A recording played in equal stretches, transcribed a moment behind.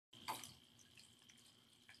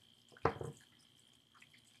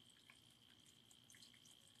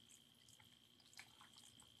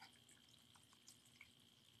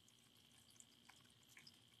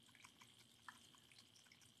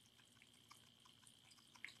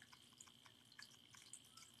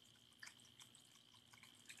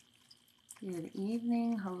Good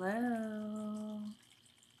evening. Hello.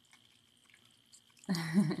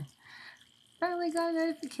 Finally got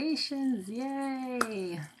notifications.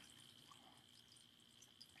 Yay.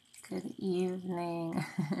 Good evening.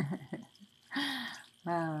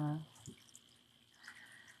 Wow.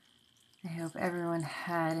 I hope everyone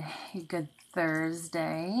had a good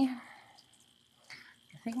Thursday.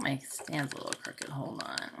 I think my stand's a little crooked. Hold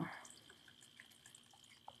on.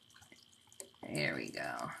 There we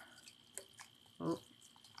go. Oh.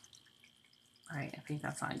 All right, I think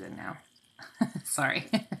that's not good now. Sorry.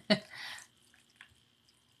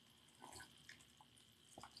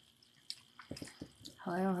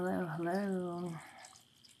 Hello, hello, hello.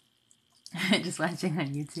 Just watching on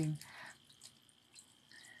YouTube.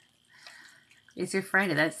 It's your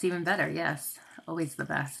Friday. That's even better. Yes, always the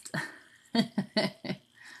best.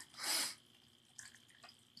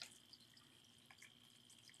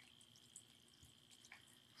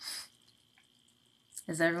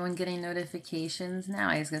 Is everyone getting notifications now?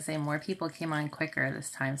 I was going to say more people came on quicker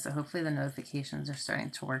this time, so hopefully the notifications are starting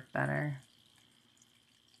to work better.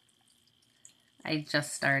 I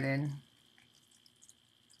just started.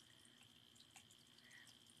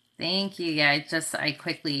 Thank you. Yeah, I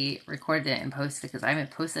quickly recorded it and posted it because I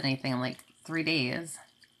haven't posted anything in like 3 days.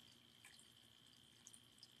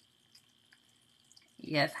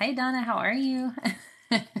 Yes. Hi, Donna. How are you?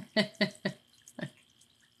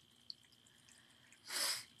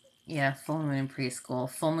 Yeah, full moon in preschool.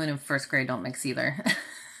 Full moon in first grade don't mix either.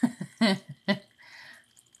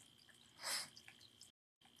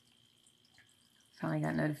 Finally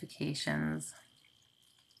got notifications.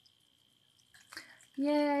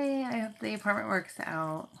 Yay, I hope the apartment works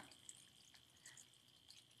out.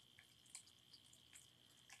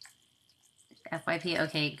 FYP,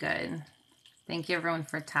 okay, good. Thank you everyone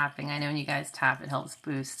for tapping. I know when you guys tap, it helps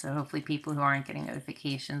boost. So hopefully people who aren't getting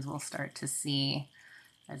notifications will start to see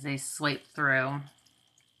as they swipe through.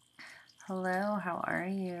 Hello, how are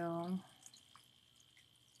you?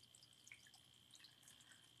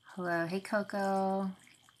 Hello, hey Coco.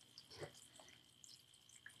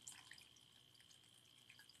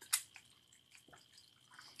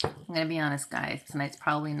 I'm going to be honest, guys. Tonight's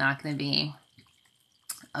probably not going to be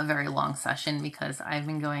a very long session because I've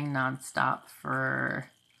been going nonstop for,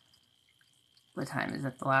 what time is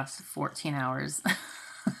it? The last 14 hours.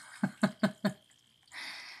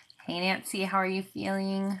 Hey Nancy, how are you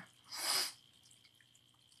feeling?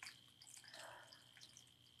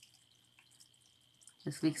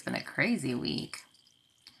 This week's been a crazy week.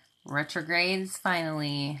 Retrograde's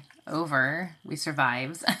finally over. We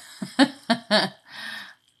survived. Then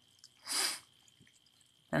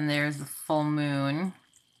there's the full moon.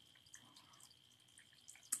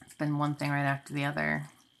 It's been one thing right after the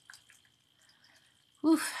other.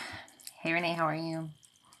 Oof. Hey Renee, how are you?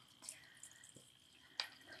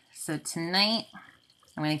 So tonight,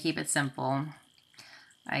 I'm going to keep it simple.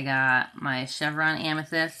 I got my Chevron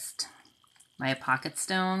Amethyst, my pocket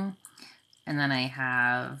stone, and then I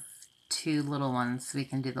have 2 little ones so we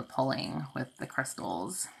can do the pulling with the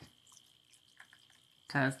crystals.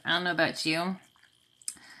 Because I don't know about you,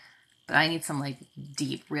 but I need some like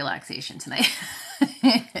deep relaxation tonight.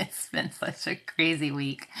 It's been such a crazy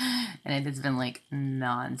week and it has been like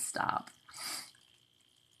non-stop.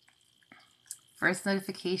 First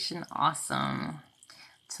notification, awesome.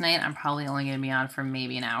 Tonight I'm probably only going to be on for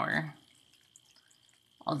maybe an hour.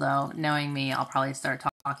 Although, knowing me, I'll probably start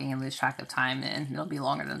talking and lose track of time and it'll be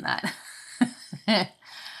longer than that.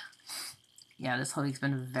 Yeah, this whole week's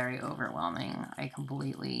been very overwhelming. I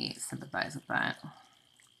completely sympathize with that.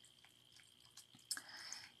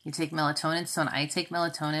 You take melatonin? So when I take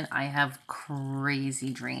melatonin, I have crazy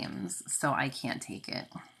dreams, so I can't take it.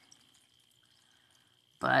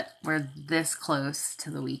 But we're this close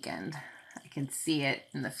to the weekend. I can see it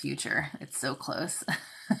in the future. It's so close.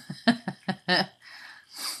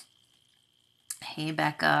 Hey,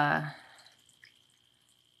 Becca.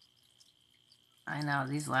 I know,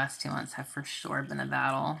 these last 2 months have for sure been a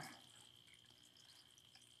battle.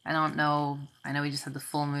 I don't know. I know we just had the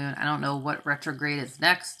full moon. I don't know what retrograde is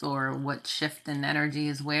next or what shift in energy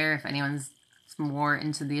is where. If anyone's more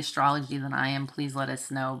into the astrology than I am, please let us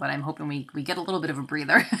know. But I'm hoping we get a little bit of a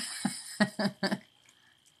breather.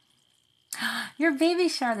 Your baby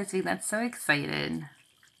shower this week. That's so excited.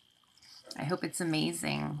 I hope it's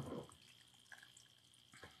amazing.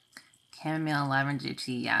 Chamomile and lavender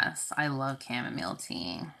tea. Yes, I love chamomile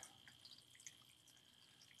tea.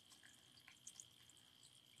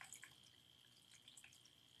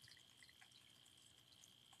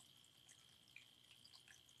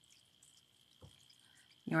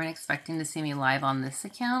 You weren't expecting to see me live on this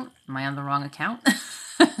account? Am I on the wrong account?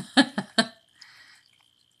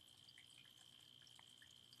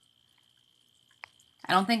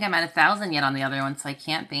 I don't think I'm at 1,000 yet on the other one, so I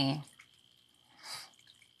can't be.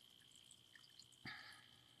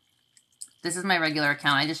 This is my regular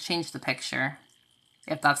account. I just changed the picture.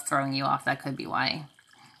 If that's throwing you off, that could be why.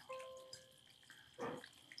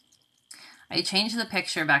 I changed the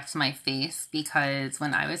picture back to my face because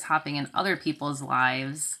when I was hopping in other people's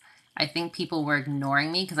lives, I think people were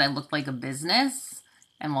ignoring me because I looked like a business.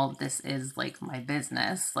 And well, this is like my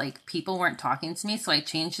business. Like, people weren't talking to me, so I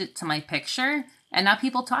changed it to my picture, and now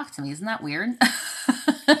people talk to me. Isn't that weird?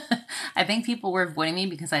 I think people were avoiding me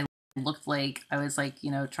because I looked like I was like,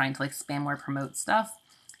 you know, trying to like spam or promote stuff.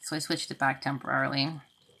 So I switched it back temporarily.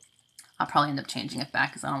 I'll probably end up changing it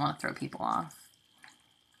back because I don't want to throw people off.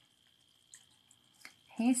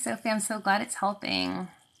 Hey, Sophie, I'm so glad it's helping.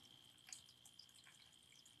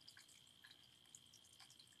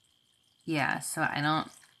 Yeah, so I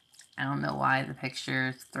don't know why the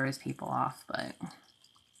picture throws people off, but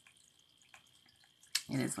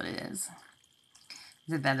it is what it is.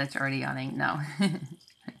 Is it bad that you're already yawning? No.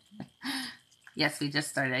 Yes, we just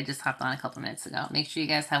started. I just hopped on a couple minutes ago. Make sure you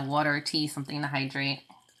guys have water or tea, something to hydrate.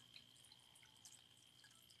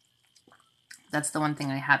 That's the one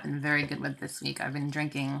thing I have been very good with this week. I've been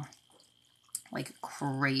drinking like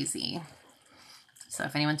crazy. So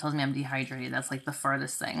if anyone tells me I'm dehydrated, that's like the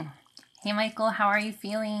farthest thing. Hey, Michael, how are you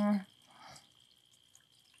feeling?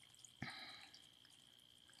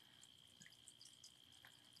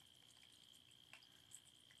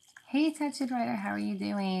 Hey, Tattooed Writer, how are you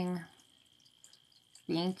doing?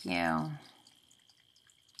 Thank you.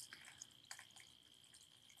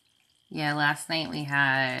 Yeah, last night we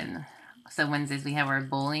had, so Wednesdays we have our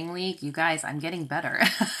bowling league. You guys, I'm getting better.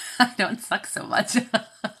 I don't suck so much.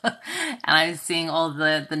 And I was seeing all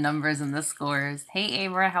the numbers and the scores. Hey,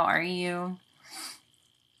 Abra, how are you?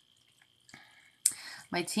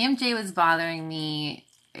 My TMJ was bothering me.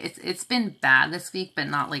 It's been bad this week, but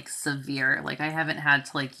not like severe. Like, I haven't had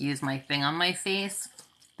to like use my thing on my face,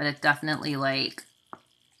 but it definitely like,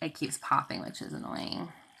 it keeps popping, which is annoying.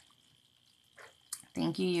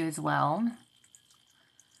 Thank you, you as well.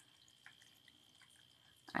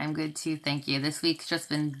 I'm good too, thank you. This week's just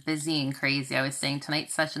been busy and crazy. I was saying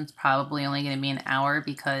tonight's session's probably only going to be an hour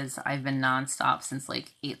because I've been nonstop since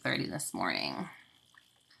like 8:30 this morning.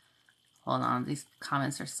 Hold on, these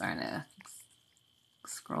comments are starting to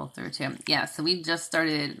scroll through too. Yeah, so we just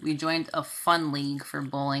started, we joined a fun league for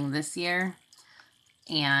bowling this year,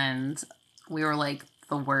 and we were like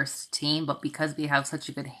the worst team, but because we have such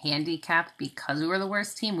a good handicap, because we were the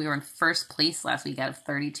worst team, we were in first place last week out of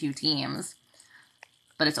 32 teams.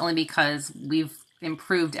 But it's only because we've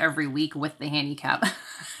improved every week with the handicap.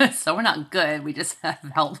 So we're not good, we just have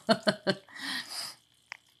help.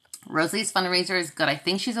 Rosalie's fundraiser is good. I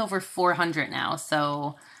think she's over 400 now,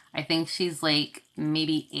 so I think she's like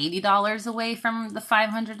maybe $80 away from the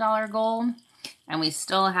 $500 goal. And we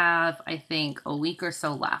still have, I think, a week or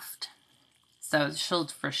so left. So she'll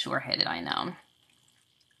for sure hit it, I know.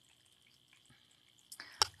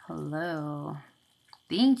 Hello.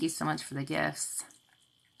 Thank you so much for the gifts.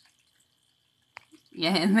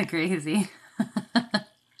 Yeah, isn't that crazy?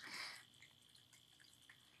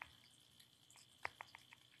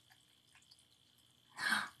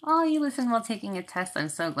 Oh, you listened while taking a test. I'm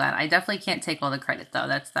so glad. I definitely can't take all the credit, though.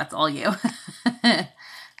 That's all you.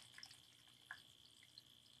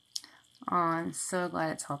 Oh, I'm so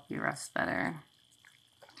glad it's helped you rest better.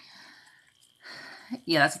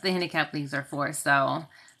 Yeah, that's what the handicap leagues are for. So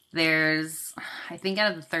there's, I think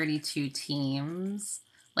out of the 32 teams,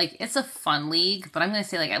 like, it's a fun league, but I'm going to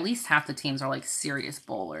say like at least half the teams are like serious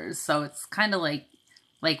bowlers. So it's kind of like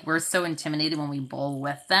we're so intimidated when we bowl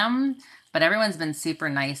with them, but everyone's been super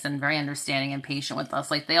nice and very understanding and patient with us.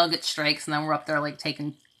 Like, they all get strikes and then we're up there like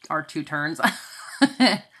taking our 2 turns.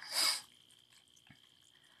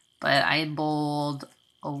 But I bowled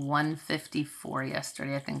a 154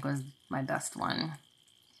 yesterday, I think was my best one.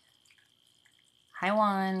 Hi,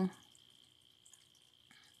 Juan.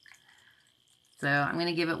 So I'm going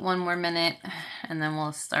to give it one more minute and then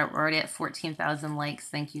we'll start. We're already at 14,000 likes.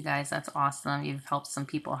 Thank you guys. That's awesome. You've helped some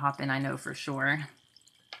people hop in, I know for sure.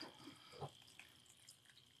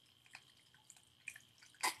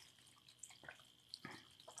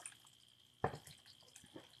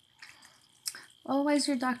 Oh, why is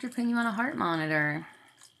your doctor putting you on a heart monitor?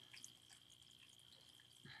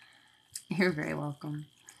 You're very welcome.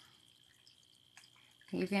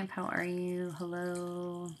 Hey, Vamp, how are you?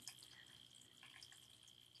 Hello.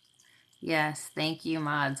 Yes, thank you,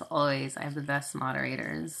 mods. Always. I have the best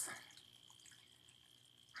moderators.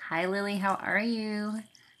 Hi, Lily. How are you?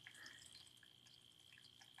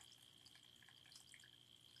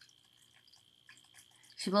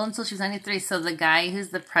 She bowled until she was 93. So the guy who's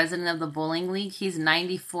the president of the bowling league, he's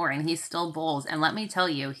 94 and he still bowls. And let me tell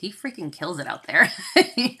you, he freaking kills it out there.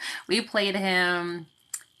 We played him,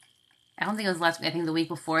 I don't think it was last week, I think the week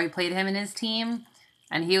before we played him and his team.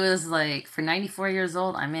 And he was like, for 94 years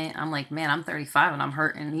old, I mean, I'm like, man, I'm 35 and I'm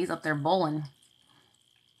hurting. He's up there bowling.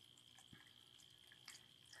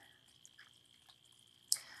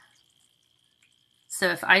 So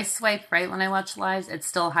if I swipe right when I watch lives, it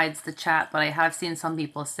still hides the chat, but I have seen some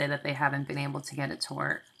people say that they haven't been able to get it to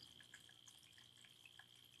work.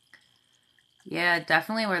 Yeah,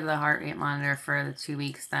 definitely wear the heart rate monitor for the 2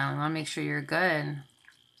 weeks down. I want to make sure you're good.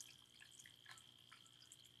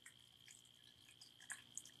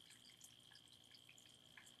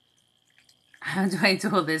 How do I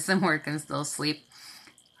do this and work and still sleep?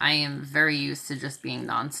 I am very used to just being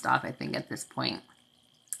nonstop, I think, at this point.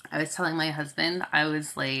 I was telling my husband, I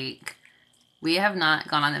was like, we have not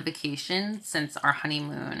gone on a vacation since our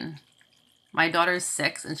honeymoon. My daughter's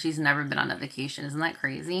 6 and she's never been on a vacation. Isn't that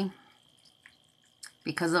crazy?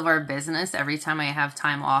 Because of our business, every time I have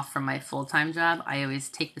time off from my full-time job, I always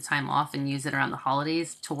take the time off and use it around the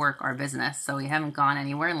holidays to work our business. So we haven't gone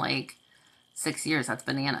anywhere in like 6 years. That's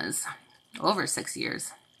bananas. Over 6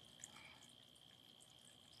 years.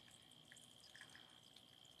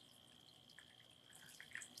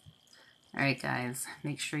 All right, guys,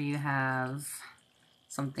 make sure you have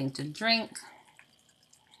something to drink.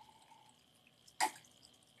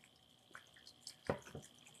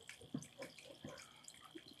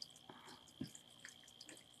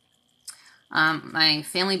 My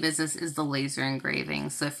family business is the laser engraving.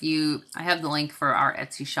 So I have the link for our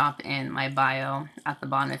Etsy shop in my bio at the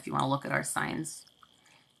bottom if you want to look at our signs.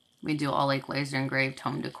 We do all like laser engraved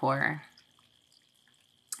home decor.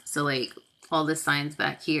 So like all the signs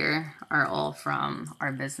back here are all from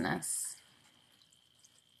our business.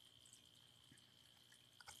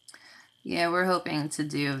 Yeah, we're hoping to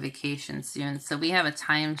do a vacation soon. So we have a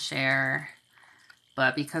timeshare,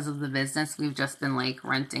 but because of the business, we've just been like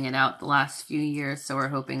renting it out the last few years. So we're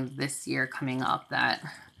hoping this year coming up that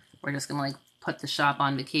we're just gonna like put the shop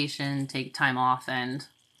on vacation, take time off, and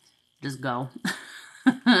just go.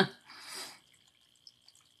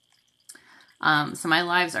 So my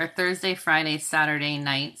lives are Thursday, Friday, Saturday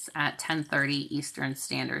nights at 10:30 Eastern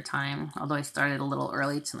Standard Time. Although I started a little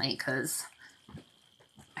early tonight because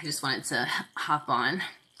I just wanted to hop on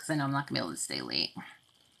because I know I'm not gonna be able to stay late.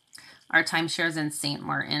 Our timeshare is in St.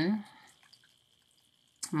 Martin.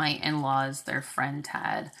 My in-laws, their friend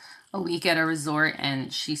had a week at a resort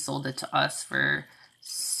and she sold it to us for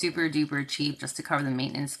super duper cheap just to cover the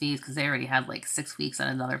maintenance fees because they already had like 6 weeks at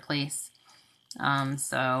another place.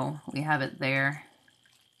 So we have it there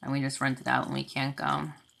and we just rent it out when we can't go.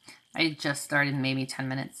 I just started maybe 10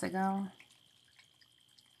 minutes ago.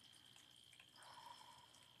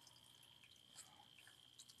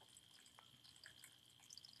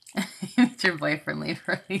 Make your boyfriend leave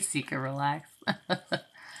early so you can relax.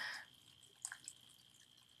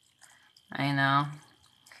 I know.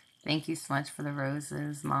 Thank you so much for the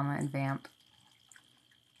roses, Mama and Vamp.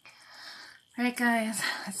 All right, guys,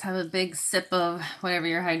 let's have a big sip of whatever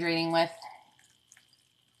you're hydrating with.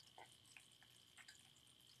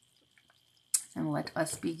 And let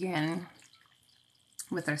us begin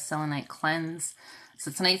with our Selenite Cleanse.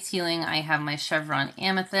 So tonight's healing, I have my Chevron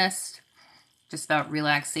Amethyst, just about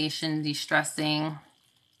relaxation, de-stressing,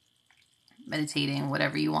 meditating,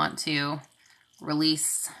 whatever you want to.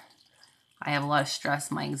 Release. I have a lot of stress.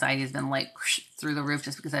 My anxiety has been like through the roof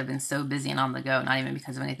just because I've been so busy and on the go, not even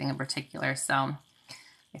because of anything in particular. So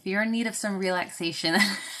if you're in need of some relaxation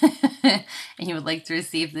and you would like to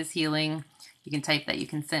receive this healing, you can type that. You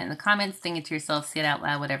can send it in the comments, sing it to yourself, say it out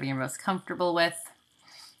loud, whatever you're most comfortable with.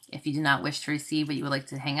 If you do not wish to receive but you would like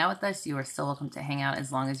to hang out with us, you are still welcome to hang out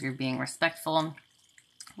as long as you're being respectful.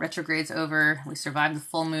 Retrograde's over. We survived the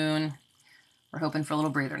full moon. We're hoping for a little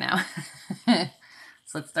breather now.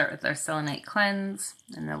 So let's start with our Selenite Cleanse,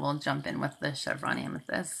 and then we'll jump in with the Chevron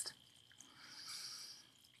Amethyst.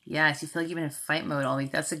 Yeah, if you feel like you've been in fight mode all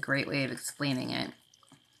week, that's a great way of explaining it.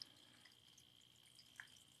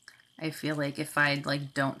 I feel like if I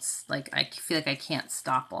like don't, like I feel like I can't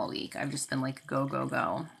stop all week. I've just been like go, go,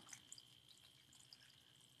 go.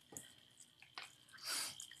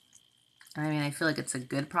 I mean, I feel like it's a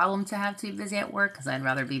good problem to have to be busy at work because I'd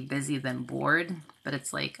rather be busy than bored. But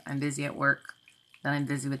it's like I'm busy at work, then I'm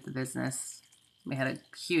busy with the business. We had a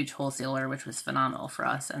huge wholesaler, which was phenomenal for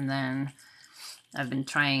us. And then I've been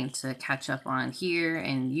trying to catch up on here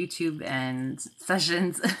and YouTube and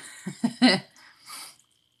sessions.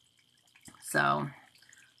 So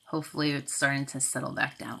hopefully it's starting to settle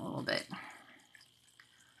back down a little bit.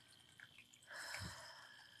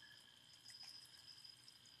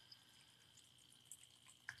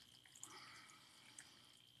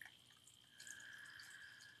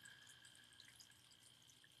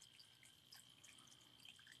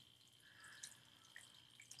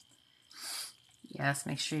 Yes,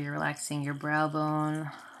 make sure you're relaxing your brow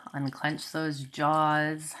bone, unclench those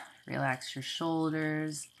jaws, relax your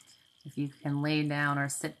shoulders. If you can lay down or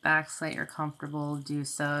sit back so that you're comfortable, do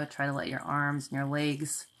so. Try to let your arms and your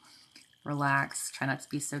legs relax. Try not to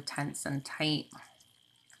be so tense and tight.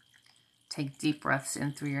 Take deep breaths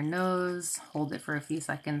in through your nose. Hold it for a few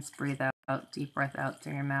seconds. Breathe out. Deep breath out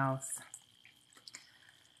through your mouth.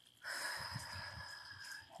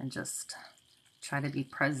 And just try to be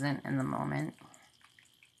present in the moment.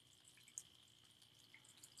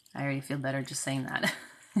 I already feel better just saying that.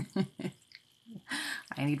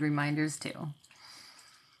 I need reminders too.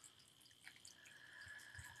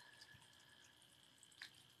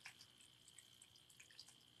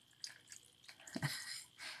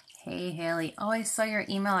 Hey, Haley. Oh, I saw your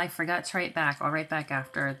email. I forgot to write back. I'll write back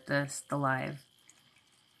after the live.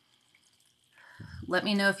 Let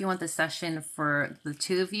me know if you want the session for the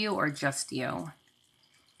two of you or just you.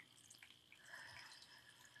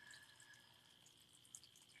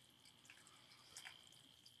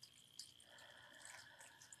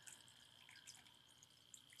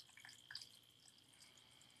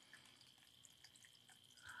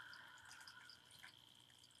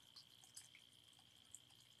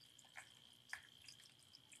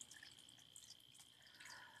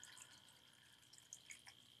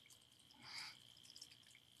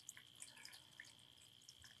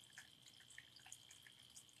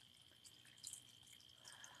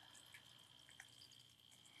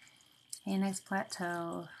 Hey, next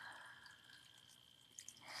plateau.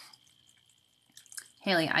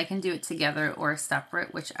 Haley, I can do it together or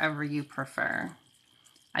separate, whichever you prefer.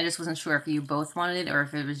 I just wasn't sure if you both wanted it or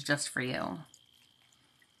if it was just for you.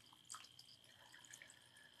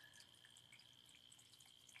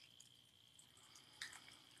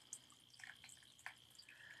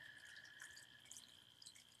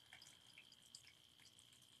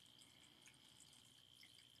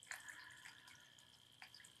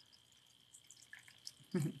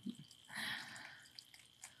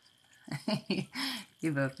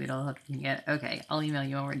 You both need all the help you can get. Okay, I'll email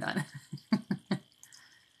you when we're done.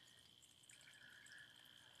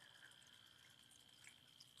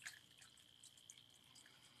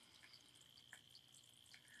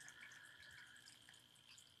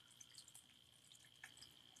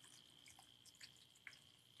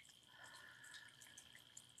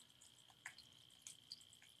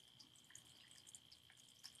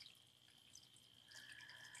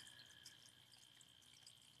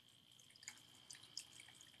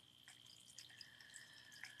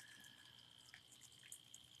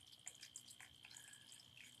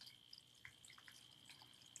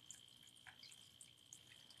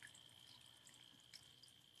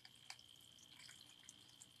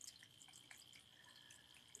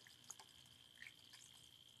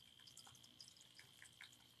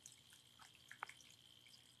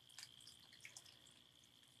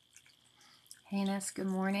 Hey, Ness, good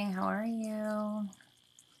morning. How are you?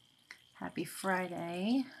 Happy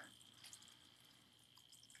Friday.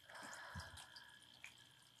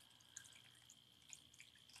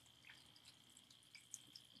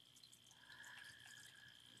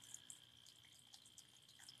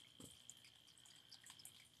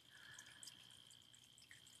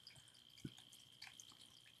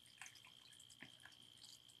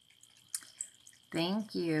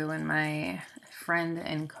 Thank you. And my friend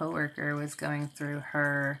and coworker was going through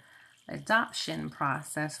her adoption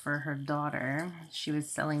process for her daughter. She was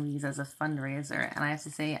selling these as a fundraiser, and I have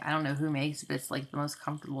to say, I don't know who makes it, but it's like the most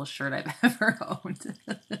comfortable shirt I've ever owned.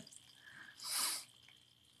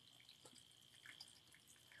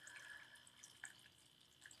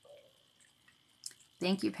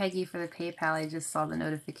 Thank you, Peggy, for the PayPal. I just saw the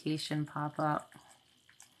notification pop up.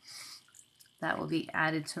 That will be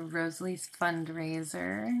added to Rosalie's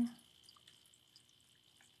fundraiser.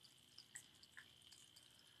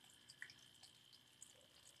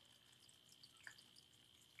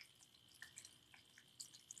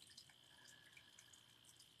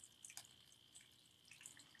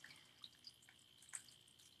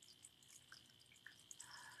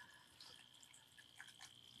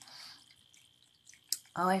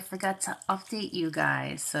 Oh, I forgot to update you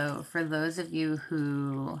guys. So for those of you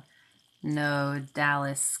who know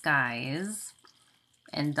Dallas Skies,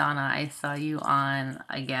 and Donna, I saw you on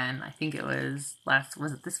again. I think it was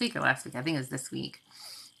was it this week or last week? I think it was this week.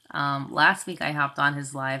 Last week I hopped on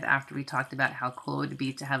his live after we talked about how cool it would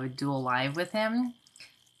be to have a dual live with him.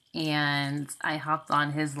 And I hopped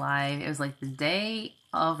on his live. It was like the day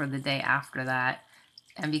of or the day after that.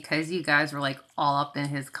 And because you guys were like all up in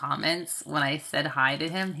his comments, when I said hi to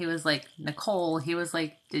him, he was like, Nicole, he was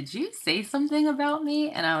like, did you say something about me?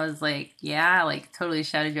 And I was like, yeah, like totally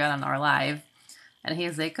shouted you out on our live. And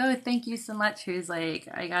he's like, oh, thank you so much. He's like,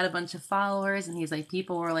 I got a bunch of followers. And he's like,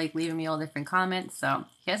 people were like leaving me all different comments. So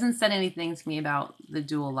he hasn't said anything to me about the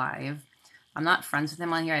dual live. I'm not friends with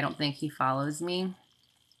him on here. I don't think he follows me.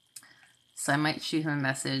 So I might shoot him a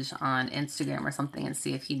message on Instagram or something and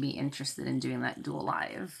see if he'd be interested in doing that dual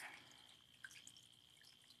live.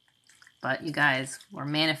 But you guys, we're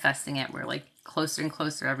manifesting it. We're like closer and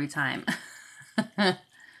closer every time.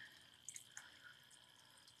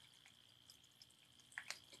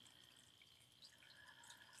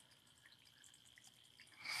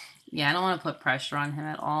 Yeah, I don't want to put pressure on him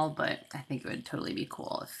at all, but I think it would totally be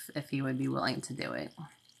cool if he would be willing to do it.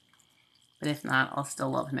 But if not, I'll still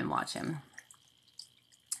love him and watch him.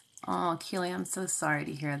 Oh, Keely, I'm so sorry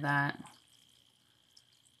to hear that.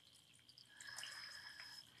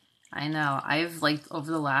 I know. I've, like, over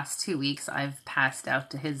the last 2 weeks, I've passed out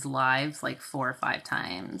to his lives like 4 or 5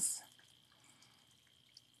 times.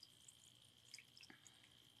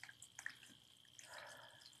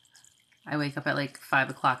 I wake up at like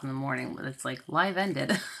 5 o'clock in the morning, but it's like live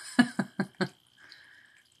ended.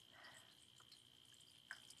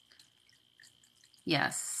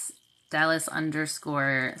 Yes,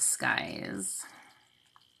 Dallas_skies.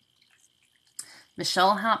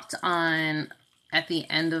 Michelle hopped on at the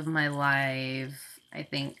end of my live, I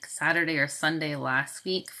think Saturday or Sunday last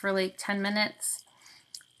week for like 10 minutes,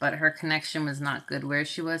 but her connection was not good where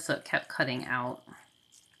she was, so it kept cutting out.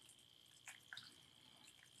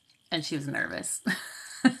 And she was nervous.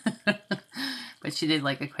 But she did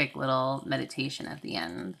like a quick little meditation at the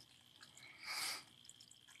end.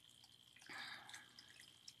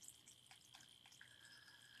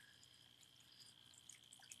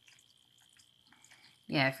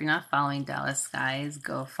 Yeah, if you're not following Dallas Skies,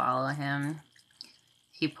 go follow him.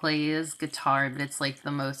 He plays guitar, but it's like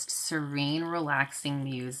the most serene, relaxing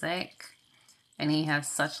music. And he has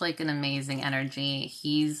such like an amazing energy.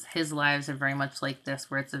 His lives are very much like this,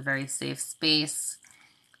 where it's a very safe space.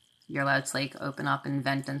 You're allowed to like open up and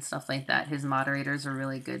vent and stuff like that. His moderators are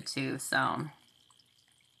really good too, so.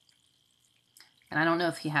 And I don't know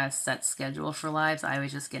if he has set schedule for lives. I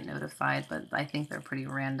always just get notified, but I think they're pretty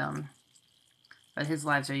random. But his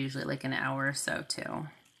lives are usually like an hour or so too.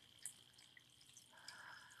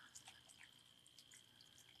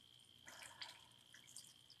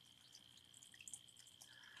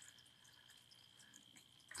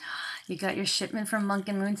 You got your shipment from Monk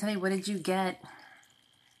and Moon today. What did you get?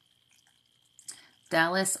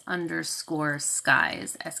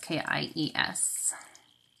 Dallas_skies, SKIES.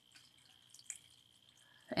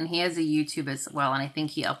 And he has a YouTube as well, and I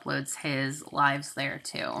think he uploads his lives there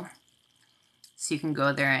too. So you can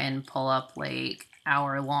go there and pull up like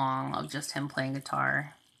hour long of just him playing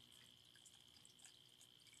guitar.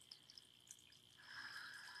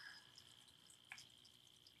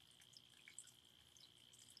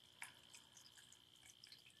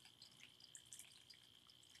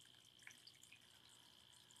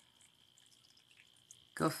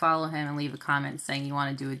 Go follow him and leave a comment saying you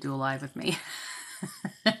want to do a dual live with me.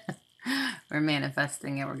 We're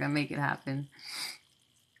manifesting it. We're going to make it happen.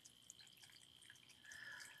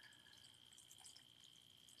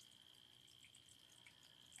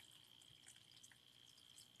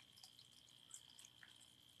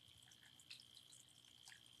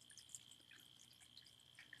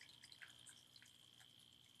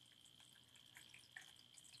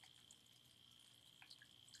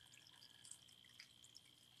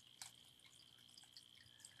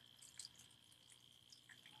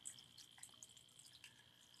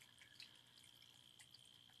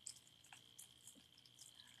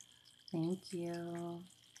 Thank you.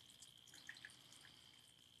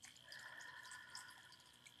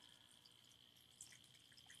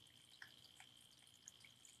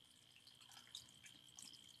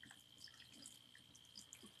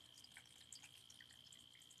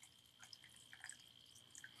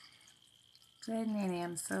 Good, Nanny.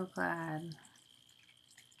 I'm so glad.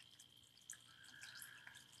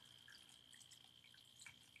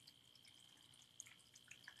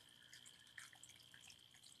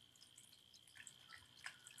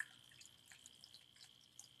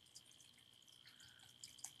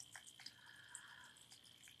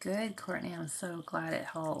 Good, Courtney. I'm so glad it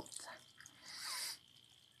helped.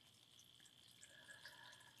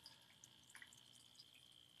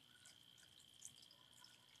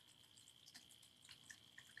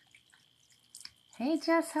 Hey,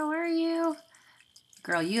 Jess, how are you?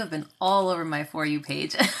 Girl, you have been all over my For You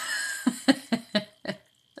page.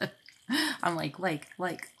 I'm like.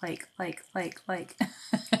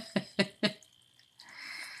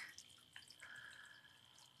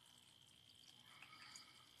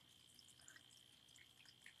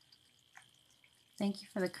 Thank you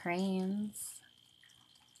for the cranes.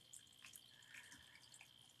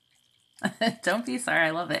 Don't be sorry,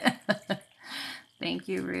 I love it. Thank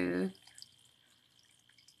you, Ruth.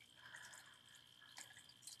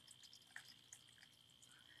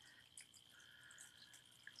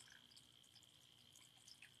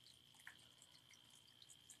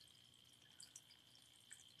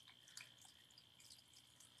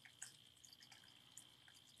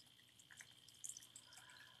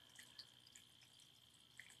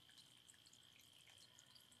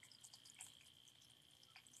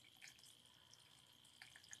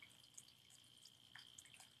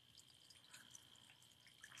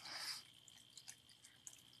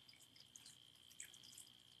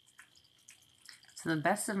 To the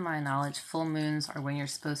best of my knowledge, full moons are when you're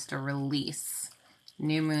supposed to release.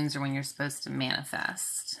 New moons are when you're supposed to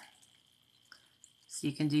manifest. So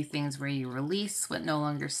you can do things where you release what no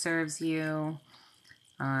longer serves you.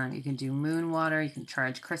 You can do moon water. You can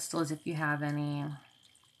charge crystals if you have any.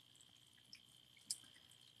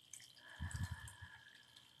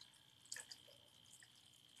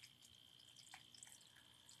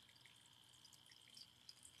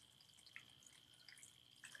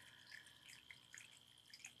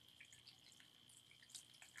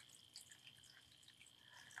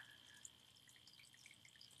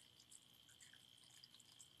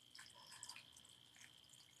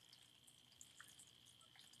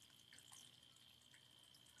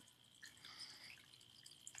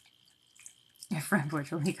 Your front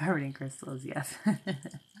porch will be covered in crystals, yes.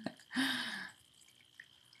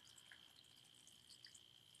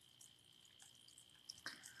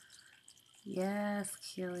 Yes,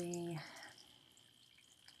 Keely.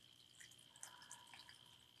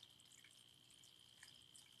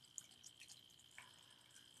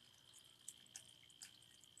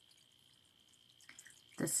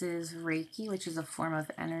 This is Reiki, which is a form of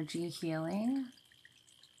energy healing.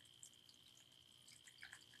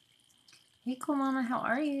 Hey, cool mama, how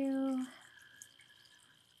are you?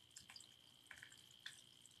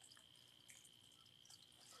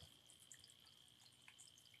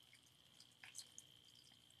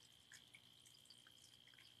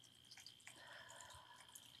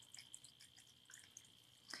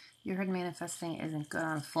 You heard manifesting isn't good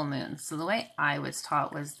on full moon. So the way I was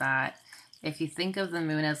taught was that if you think of the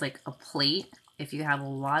moon as like a plate, if you have a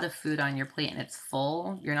lot of food on your plate and it's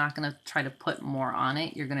full, you're not going to try to put more on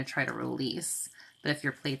it. You're going to try to release. But if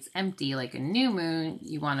your plate's empty, like a new moon,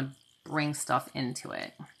 you want to bring stuff into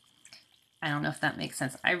it. I don't know if that makes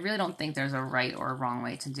sense. I really don't think there's a right or a wrong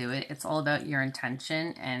way to do it. It's all about your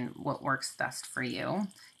intention and what works best for you.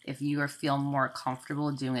 If you feel more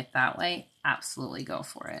comfortable doing it that way, absolutely go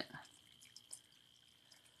for it.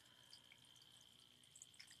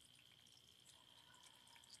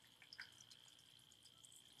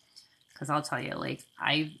 Because I'll tell you, like,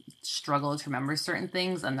 I struggle to remember certain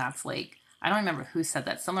things, and that's like, I don't remember who said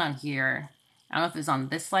that. Someone on here, I don't know if it was on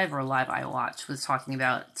this live or a live I watched, was talking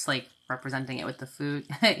about, it's like representing it with the food.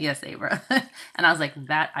 Yes, Abra. And I was like,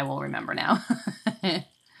 that I will remember now.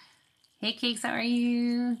 Hey, Cakes, how are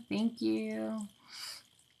you? Thank you.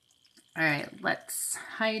 All right, let's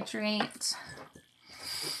hydrate.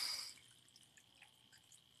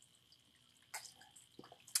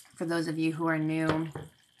 For those of you who are new,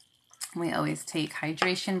 we always take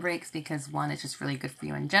hydration breaks because one, it's just really good for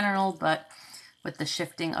you in general, but with the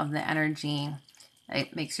shifting of the energy,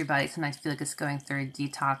 it makes your body sometimes feel like it's going through a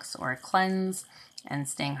detox or a cleanse, and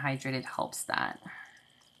staying hydrated helps that.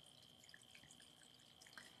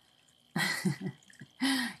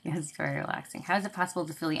 It's very relaxing. How is it possible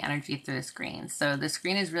to feel the energy through the screen? So the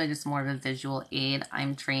screen is really just more of a visual aid.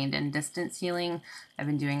 I'm trained in distance healing. I've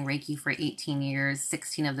been doing Reiki for 18 years.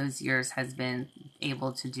 16 of those years has been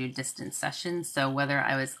able to do distance sessions. So whether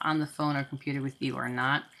I was on the phone or computer with you or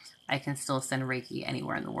not, I can still send Reiki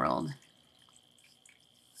anywhere in the world.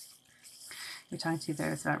 You're talking to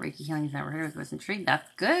therapists about Reiki healing you've never heard of, was intrigued. That's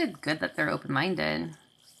good. Good that they're open-minded.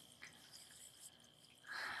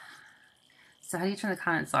 So how do you turn the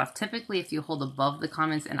comments off? Typically, if you hold above the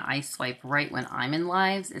comments and I swipe right when I'm in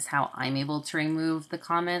lives is how I'm able to remove the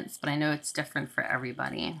comments, but I know it's different for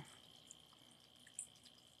everybody.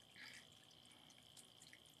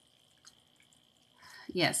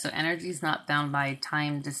 Yeah, so energy is not bound by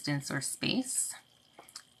time, distance, or space.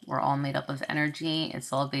 We're all made up of energy.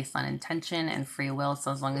 It's all based on intention and free will,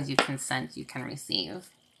 so as long as you consent, you can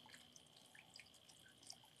receive.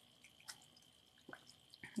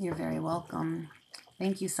 You're very welcome.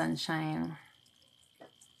 Thank you, Sunshine.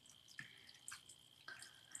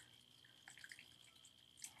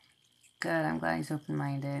 Good, I'm glad he's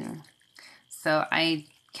open-minded. So I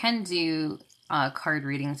can do card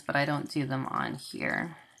readings, but I don't do them on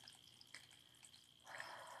here.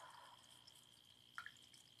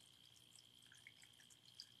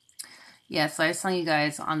 Yeah, so I was telling you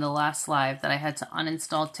guys on the last live that I had to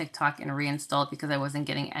uninstall TikTok and reinstall it because I wasn't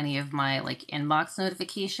getting any of my like inbox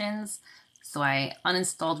notifications. So I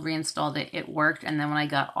uninstalled, reinstalled it, it worked, and then when I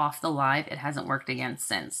got off the live, it hasn't worked again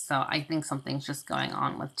since. So I think something's just going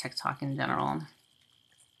on with TikTok in general.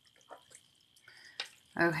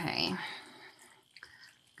 Okay.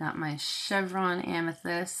 Got my Chevron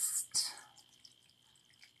Amethyst.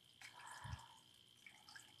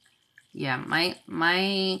 Yeah,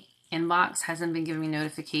 my inbox hasn't been giving me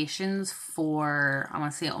notifications for, I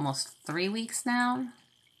want to say, almost 3 weeks now.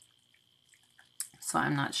 So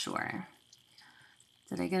I'm not sure.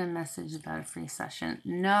 Did I get a message about a free session?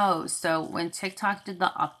 No. So when TikTok did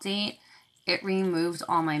the update, it removed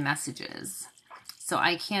all my messages. So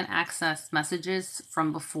I can't access messages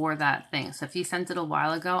from before that thing. So if you sent it a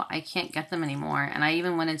while ago, I can't get them anymore. And I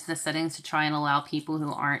even went into the settings to try and allow people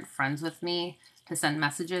who aren't friends with me to send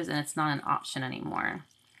messages, and it's not an option anymore.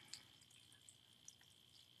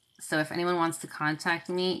 So if anyone wants to contact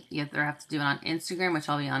me, you either have to do it on Instagram, which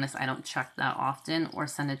I'll be honest, I don't check that often, or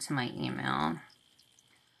send it to my email.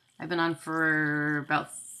 I've been on for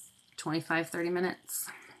about 25-30 minutes.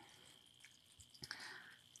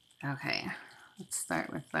 Okay, let's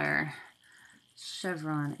start with our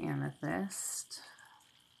Chevron Amethyst.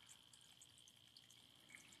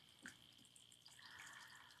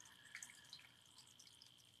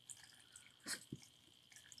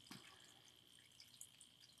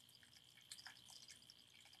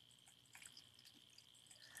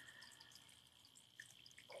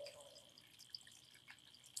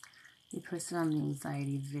 You posted on the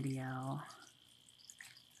anxiety video.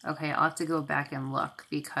 Okay, I'll have to go back and look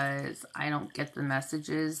because I don't get the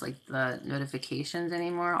messages, like the notifications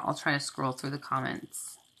anymore. I'll try to scroll through the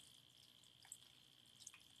comments.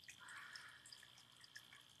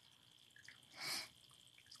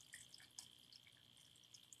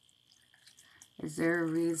 Is there a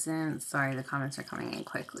reason, sorry, the comments are coming in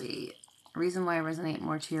quickly. A reason why I resonate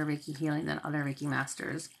more to your Reiki healing than other Reiki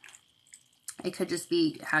masters? It could just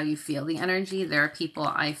be how you feel the energy. There are people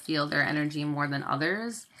I feel their energy more than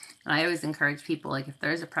others. And I always encourage people, like if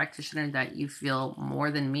there's a practitioner that you feel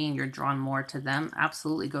more than me and you're drawn more to them,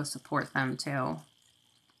 absolutely go support them too.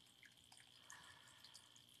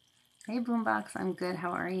 Hey Boombox, I'm good.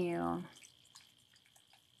 How are you?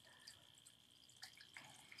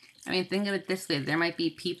 I mean, think of it this way. There might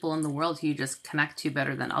be people in the world who you just connect to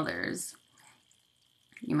better than others.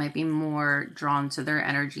 You might be more drawn to their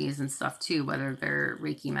energies and stuff too, whether they're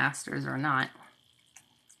Reiki masters or not.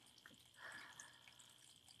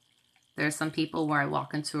 There's some people where I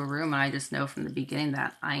walk into a room and I just know from the beginning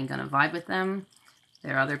that I ain't gonna vibe with them.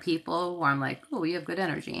 There are other people where I'm like, oh, you have good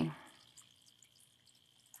energy.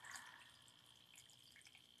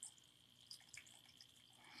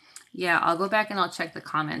 Yeah, I'll go back and I'll check the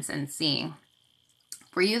comments and see.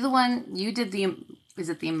 Were you the one, you did the, is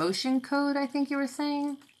it the emotion code I think you were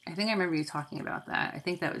saying? I think I remember you talking about that. I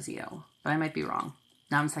think that was you, but I might be wrong.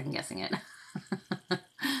 Now I'm second guessing it.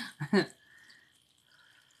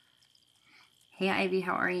 Hey Ivy,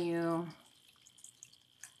 how are you?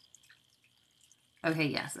 Okay,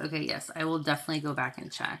 yes. I will definitely go back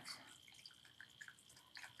and check.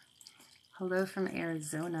 Hello from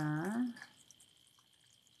Arizona.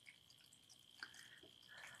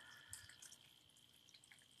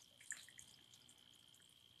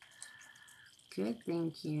 Good,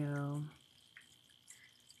 thank you.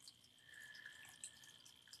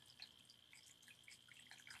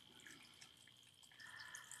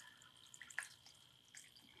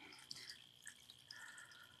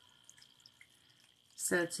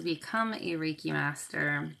 So to become a Reiki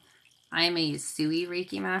master, I am a Usui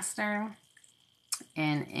Reiki master.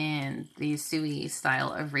 And in the Usui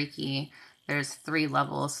style of Reiki, there's 3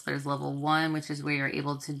 levels. There's level 1, which is where you're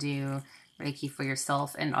able to do Reiki for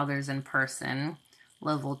yourself and others in person.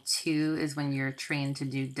 Level 2 is when you're trained to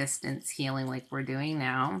do distance healing like we're doing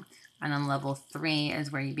now. And then level 3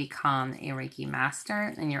 is where you become a Reiki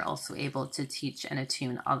master and you're also able to teach and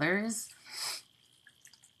attune others.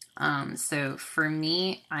 So for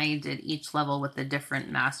me, I did each level with the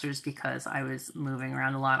different masters because I was moving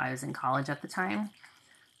around a lot. I was in college at the time.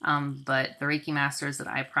 But the Reiki masters that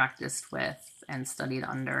I practiced with and studied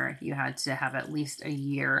under, you had to have at least a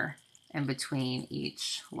year in between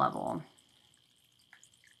each level.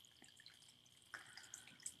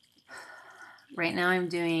 Right now I'm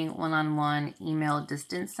doing one-on-one email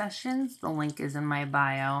distance sessions. The link is in my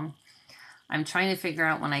bio. I'm trying to figure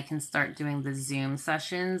out when I can start doing the Zoom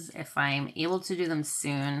sessions. If I'm able to do them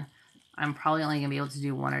soon, I'm probably only going to be able to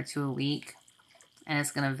do 1 or 2 a week, and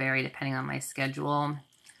it's going to vary depending on my schedule.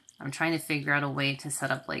 I'm trying to figure out a way to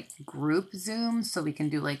set up like group Zooms so we can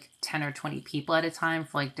do like 10 or 20 people at a time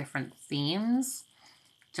for like different themes,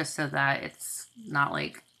 just so that it's not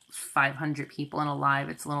like 500 people in a live.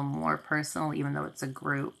 It's a little more personal, even though it's a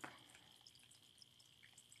group.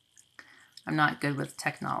 I'm not good with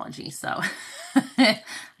technology, so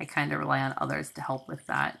I kind of rely on others to help with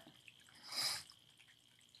that.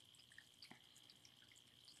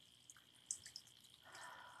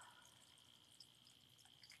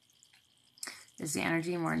 Is the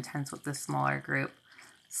energy more intense with the smaller group?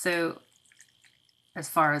 So as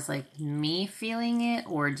far as like me feeling it,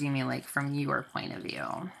 or do you mean like from your point of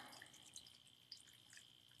view?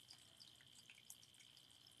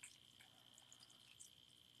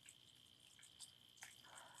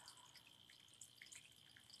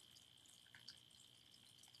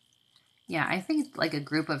 Yeah, I think like a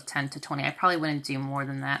group of 10 to 20, I probably wouldn't do more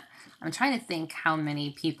than that. I'm trying to think how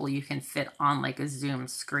many people you can fit on like a Zoom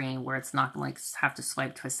screen where it's not like have to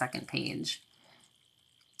swipe to a second page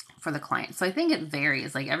for the client. So I think it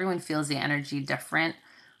varies. Like everyone feels the energy different.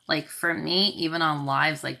 Like for me, even on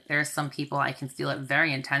lives, like there's some people I can feel it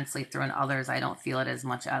very intensely through, and others I don't feel it as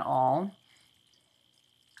much at all.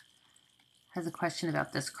 Has a question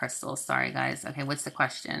about this crystal. Sorry guys. Okay, what's the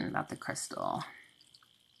question about the crystal?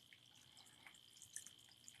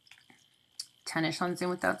 10-ish on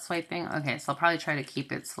Zoom without swiping. Okay, so I'll probably try to keep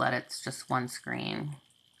it so that it's just one screen.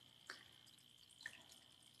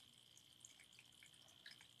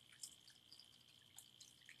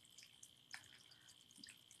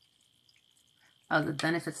 Oh, the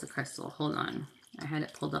benefits of crystal. Hold on. I had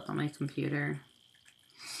it pulled up on my computer.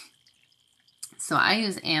 So I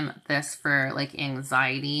use Amethyst for like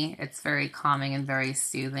anxiety. It's very calming and very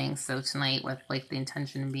soothing. So tonight, with like the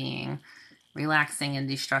intention being relaxing and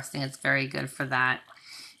de-stressing, it's very good for that.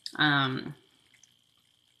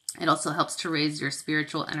 It also helps to raise your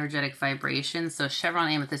spiritual energetic vibration. So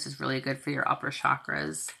Chevron Amethyst is really good for your upper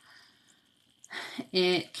chakras.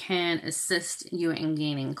 It can assist you in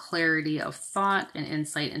gaining clarity of thought and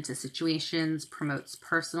insight into situations, promotes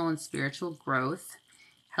personal and spiritual growth,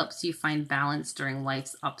 helps you find balance during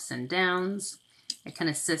life's ups and downs. It can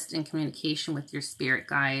assist in communication with your spirit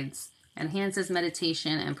guides, enhances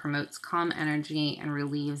meditation, and promotes calm energy and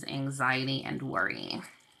relieves anxiety and worry.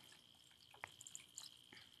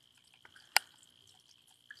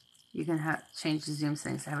 You can change the Zoom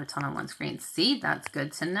settings to have a ton on one screen. See, that's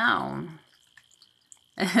good to know.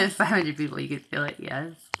 500 people, you could feel it,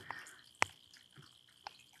 yes.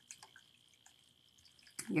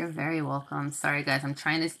 You're very welcome. Sorry, guys, I'm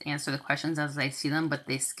trying to answer the questions as I see them, but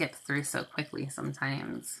they skip through so quickly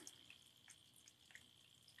sometimes.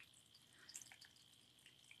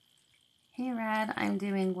 Hey, Rad, I'm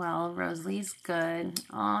doing well. Rosalie's good.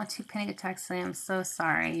 Oh, 2 panic attacks today. I'm so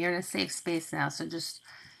sorry. You're in a safe space now, so just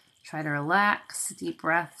try to relax, deep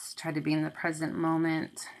breaths, try to be in the present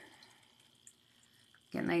moment.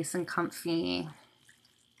 Get nice and comfy.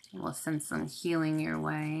 We'll send some healing your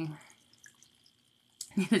way.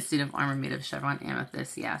 Need a suit of armor made of Chevron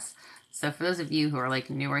Amethyst, yes. So for those of you who are like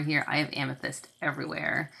newer here, I have amethyst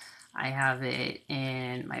everywhere. I have it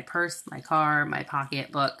in my purse, my car, my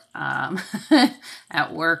pocketbook,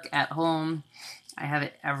 at work, at home. I have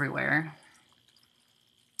it everywhere.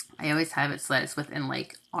 I always have it so that it's within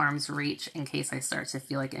like arm's reach in case I start to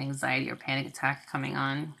feel like an anxiety or panic attack coming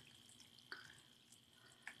on.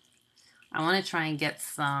 I want to try and get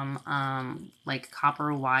some like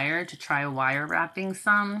copper wire to try wire wrapping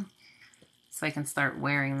some so I can start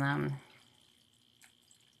wearing them.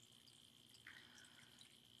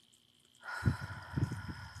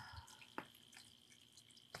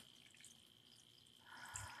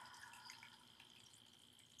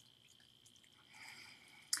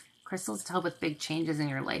 Crystals to help with big changes in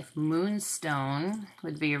your life. Moonstone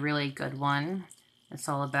would be a really good one. It's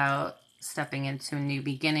all about stepping into new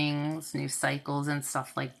beginnings, new cycles, and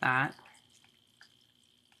stuff like that.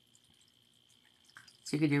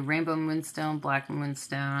 So you could do rainbow moonstone, black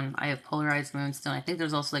moonstone. I have polarized moonstone. I think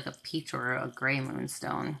there's also like a peach or a gray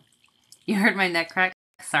moonstone. You heard my neck crack?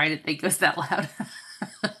 Sorry, I didn't think it was that loud.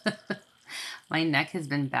 My neck has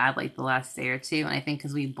been bad like the last day or two, and I think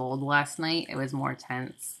because we bowled last night, it was more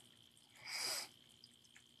tense.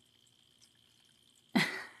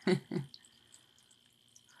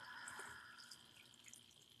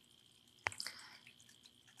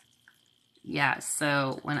 Yeah,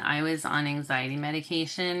 so when I was on anxiety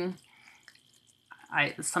medication,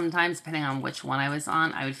 I sometimes, depending on which one I was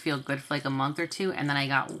on, I would feel good for like a month or two, and then I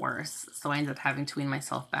got worse. So I ended up having to wean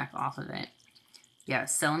myself back off of it. Yeah,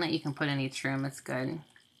 selenite you can put in each room. It's good.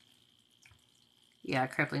 Yeah,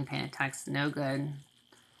 crippling panic attacks, no good.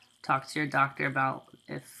 Talk to your doctor about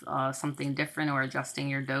if something different or adjusting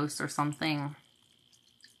your dose or something.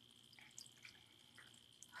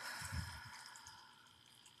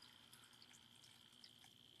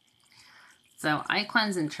 So I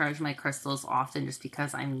cleanse and charge my crystals often just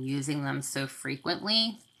because I'm using them so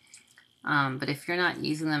frequently. But if you're not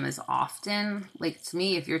using them as often, like to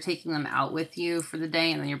me, if you're taking them out with you for the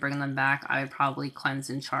day and then you're bringing them back, I would probably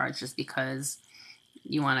cleanse and charge just because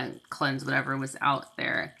you want to cleanse whatever was out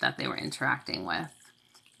there that they were interacting with.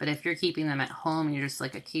 But if you're keeping them at home and you're just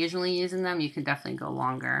like occasionally using them, you can definitely go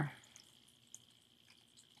longer.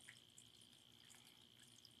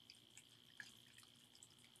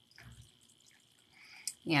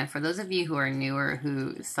 Yeah, for those of you who are newer,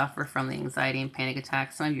 who suffer from the anxiety and panic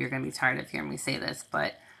attacks, some of you are going to be tired of hearing me say this,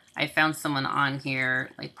 but I found someone on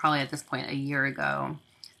here, like probably at this point a year ago,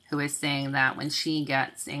 who is saying that when she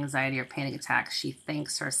gets anxiety or panic attacks, she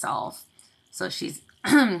thanks herself. So she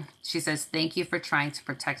says, "Thank you for trying to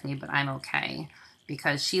protect me, but I'm okay."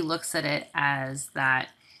 Because she looks at it as that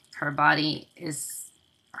her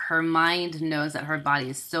mind knows that her body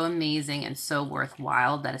is so amazing and so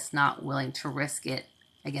worthwhile that it's not willing to risk it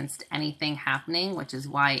against anything happening, which is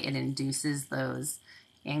why it induces those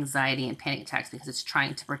anxiety and panic attacks, because it's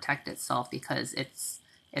trying to protect itself, because it's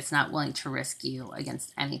not willing to risk you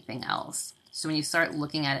against anything else. So when you start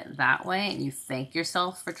looking at it that way and you thank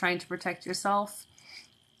yourself for trying to protect yourself,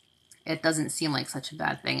 it doesn't seem like such a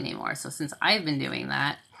bad thing anymore. So since I've been doing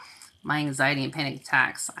that, my anxiety and panic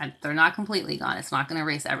attacks, they're not completely gone. It's not going to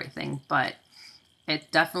erase everything, but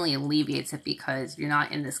it definitely alleviates it, because you're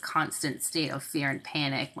not in this constant state of fear and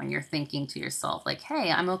panic when you're thinking to yourself, like,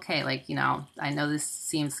 hey, I'm okay. Like, you know, I know this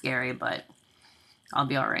seems scary, but I'll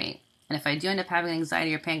be all right. And if I do end up having an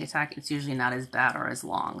anxiety or panic attack, it's usually not as bad or as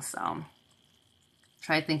long. So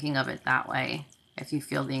try thinking of it that way. If you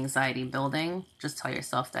feel the anxiety building, just tell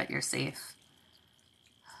yourself that you're safe.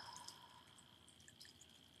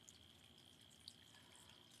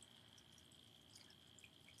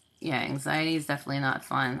 Yeah, anxiety is definitely not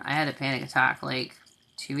fun. I had a panic attack like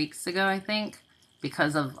 2 weeks ago, I think,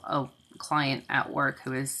 because of a client at work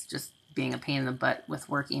who was just being a pain in the butt with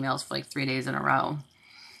work emails for like 3 days in a row.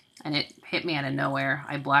 And it hit me out of nowhere.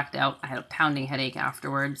 I blacked out. I had a pounding headache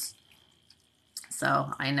afterwards.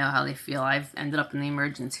 So I know how they feel. I've ended up in the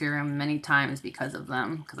emergency room many times because of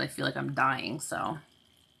them, because I feel like I'm dying. So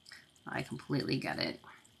I completely get it.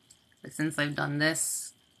 But since I've done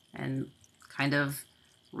this and kind of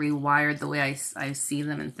rewired the way I see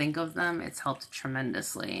them and think of them, it's helped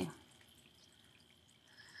tremendously.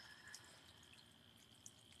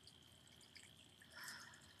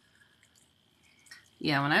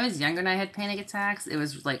 Yeah, when I was younger and I had panic attacks, it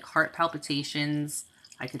was like heart palpitations.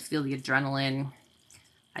 I could feel the adrenaline.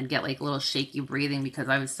 I'd get like a little shaky breathing because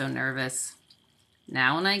I was so nervous.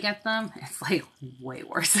 Now when I get them, it's like way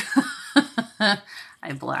worse.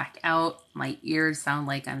 I black out. My ears sound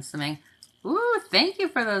like I'm swimming. Ooh, thank you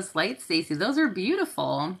for those lights, Stacey. Those are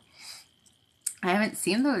beautiful. I haven't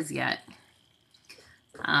seen those yet.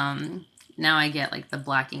 Now I get like the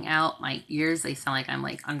blacking out. My ears, they sound like I'm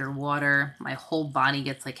like underwater. My whole body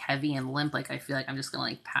gets like heavy and limp. Like I feel like I'm just gonna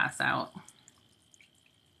like pass out.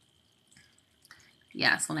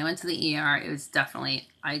 Yes, when I went to the ER, it was definitely,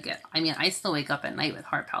 I still wake up at night with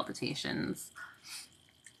heart palpitations.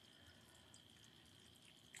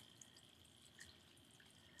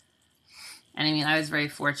 And I mean, I was very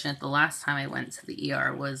fortunate. The last time I went to the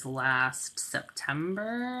ER was last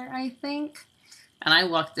September, I think. And I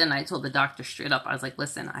walked in, I told the doctor straight up, I was like,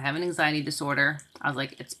 listen, I have an anxiety disorder. I was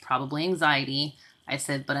like, it's probably anxiety. I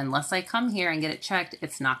said, but unless I come here and get it checked,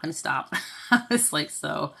 it's not going to stop. I was like,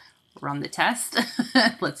 so run the test.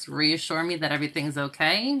 Let's reassure me that everything's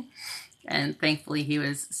okay. And thankfully, he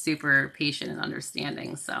was super patient and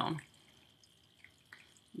understanding. So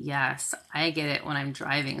yes, I get it when I'm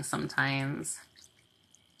driving sometimes.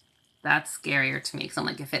 That's scarier to me, because I'm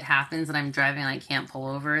like, if it happens and I'm driving and I can't pull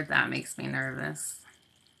over, that makes me nervous.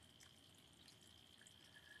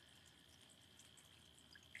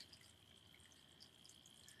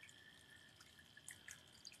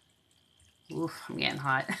 Oof, I'm getting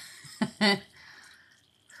hot.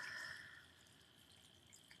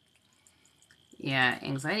 Yeah,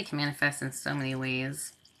 anxiety can manifest in so many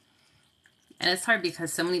ways. And it's hard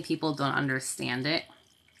because so many people don't understand it.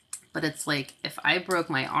 But it's like, if I broke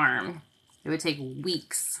my arm, it would take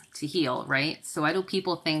weeks to heal, right? So why do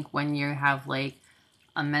people think when you have like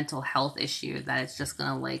a mental health issue that it's just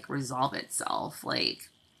gonna like resolve itself? Like,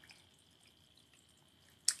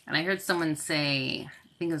 and I heard someone say,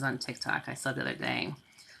 I think it was on TikTok, I saw the other day,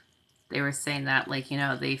 they were saying that, like, you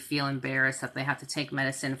know, they feel embarrassed that they have to take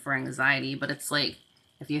medicine for anxiety, but it's like,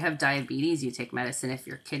 if you have diabetes, you take medicine. If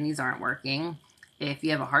your kidneys aren't working, if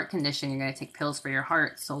you have a heart condition, you're going to take pills for your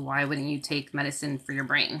heart. So why wouldn't you take medicine for your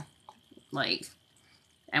brain? Like,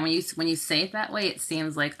 and when you say it that way, it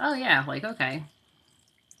seems like, oh yeah, like, okay.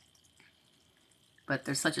 But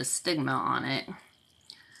there's such a stigma on it.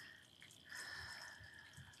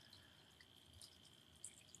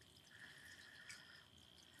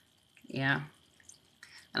 Yeah.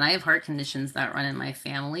 And I have heart conditions that run in my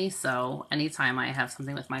family, so anytime I have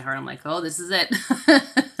something with my heart, I'm like, oh, this is it.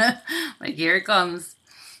 Like, here it comes.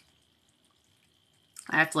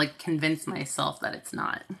 I have to, like, convince myself that it's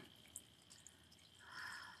not.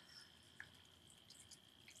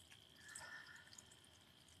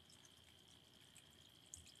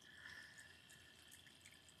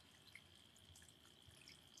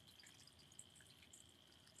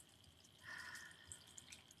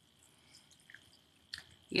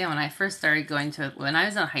 Yeah, when I first started going to, when I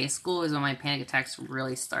was in high school was when my panic attacks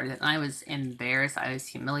really started. And I was embarrassed. I was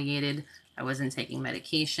humiliated. I wasn't taking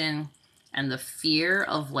medication. And the fear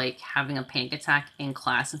of, like, having a panic attack in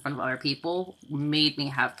class in front of other people made me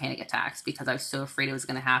have panic attacks because I was so afraid it was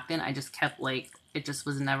going to happen. I just kept, like, it just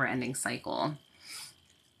was a never-ending cycle.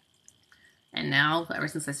 And now, ever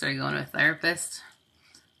since I started going to a therapist,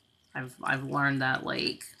 I've learned that,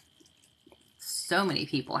 like, so many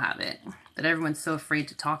people have it, but everyone's so afraid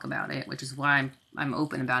to talk about it, which is why I'm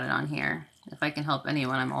open about it on here. If I can help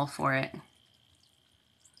anyone, I'm all for it.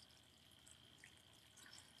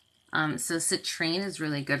 So citrine is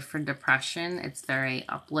really good for depression. It's very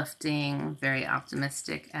uplifting, very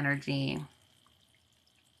optimistic energy.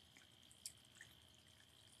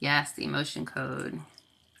 Yes, the emotion code.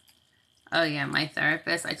 Oh yeah, my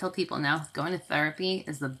therapist, I tell people now, going to therapy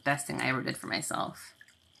is the best thing I ever did for myself.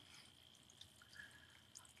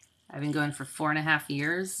 I've been going for 4.5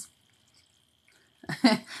 years.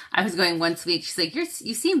 I was going once a week. She's like,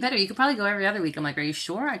 you seem better. You could probably go every other week. I'm like, are you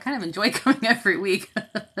sure? I kind of enjoy going every week.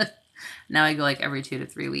 Now I go like every 2 to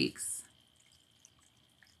 3 weeks.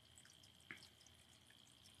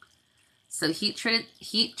 So heat-treated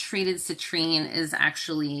citrine is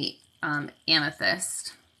actually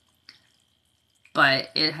amethyst, but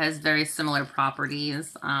it has very similar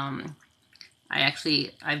properties.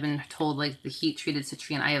 I've been told, like, the heat-treated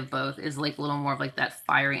citrine, I have both, is like a little more of like that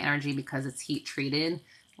fiery energy because it's heat-treated,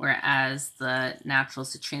 whereas the natural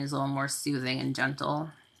citrine is a little more soothing and gentle.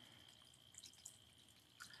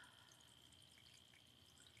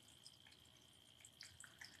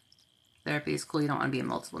 Therapy is cool. You don't want to be on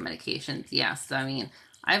multiple medications. Yes, I mean,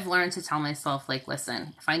 I've learned to tell myself, like,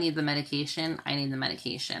 listen, if I need the medication, I need the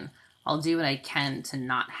medication. I'll do what I can to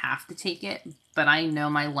not have to take it, but I know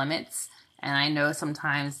my limits. And I know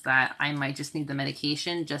sometimes that I might just need the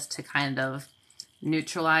medication just to kind of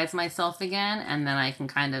neutralize myself again. And then I can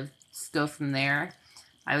kind of go from there.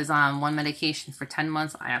 I was on one medication for 10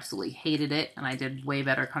 months. I absolutely hated it. And I did way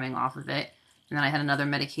better coming off of it. And then I had another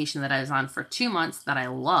medication that I was on for 2 months that I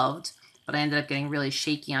loved. But I ended up getting really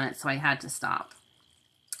shaky on it. So I had to stop.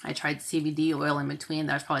 I tried CBD oil in between.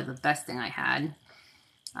 That was probably the best thing I had.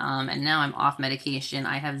 And now I'm off medication.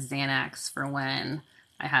 I have Xanax for when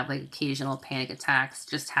I have, like, occasional panic attacks.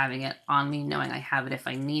 Just having it on me, knowing I have it if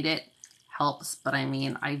I need it, helps. But I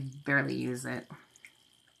mean, I barely use it.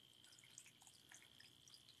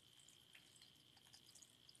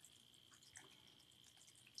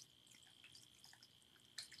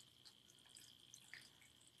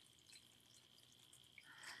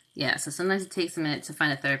 Yeah, so sometimes it takes a minute to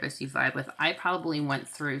find a therapist you vibe with. I probably went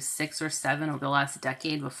through 6 or 7 over the last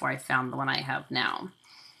decade before I found the one I have now.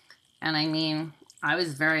 And I mean, I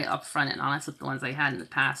was very upfront and honest with the ones I had in the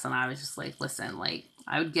past, and I was just like, listen, like,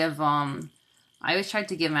 I would give, I always tried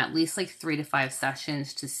to give them at least, like, 3 to 5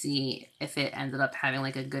 sessions to see if it ended up having,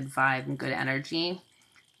 like, a good vibe and good energy.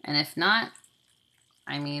 And if not,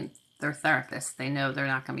 I mean, they're therapists. They know they're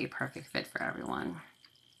not going to be a perfect fit for everyone.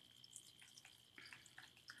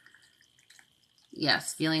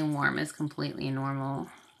 Yes, feeling warm is completely normal.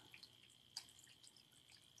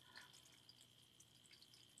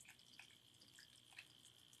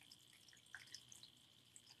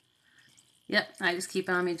 Yep, I just keep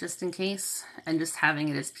it on me just in case, and just having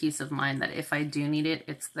it as peace of mind that if I do need it,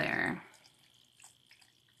 it's there.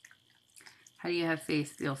 How do you have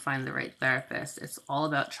faith you'll find the right therapist? It's all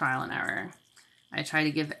about trial and error. I try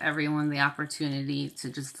to give everyone the opportunity to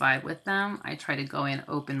just vibe with them. I try to go in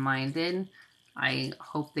open-minded. I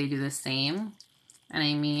hope they do the same. And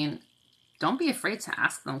I mean, don't be afraid to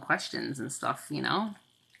ask them questions and stuff, you know?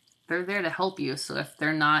 They're there to help you. So if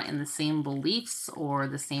they're not in the same beliefs or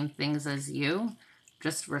the same things as you,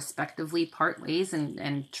 just respectively part ways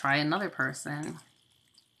and try another person.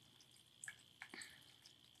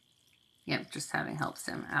 Yep, just having helps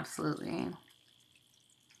him, absolutely.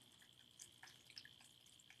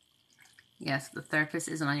 Yes, the therapist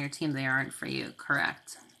isn't on your team, they aren't for you,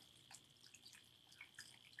 correct.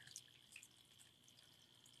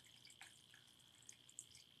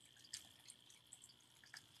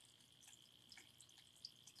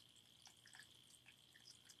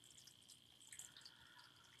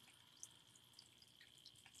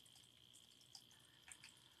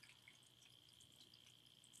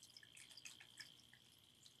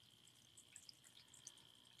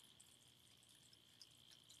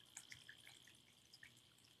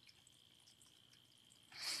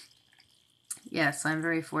 Yes, I'm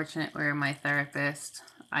very fortunate where my therapist,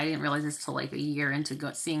 I didn't realize this till like a year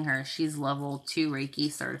into seeing her. She's level 2 Reiki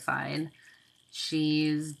certified.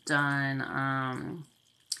 She's done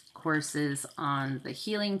courses on the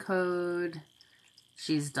healing code.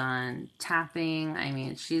 She's done tapping. I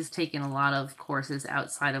mean, she's taken a lot of courses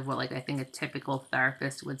outside of what, like, I think a typical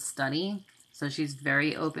therapist would study. So she's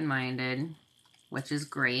very open-minded, which is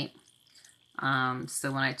great.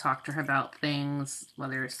 So when I talk to her about things,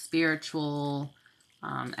 whether it's spiritual,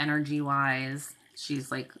 energy-wise,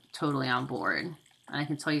 she's like totally on board. And I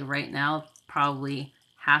can tell you right now, probably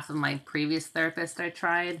half of my previous therapist I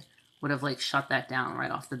tried would have like shut that down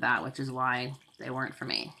right off the bat, which is why they weren't for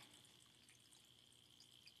me.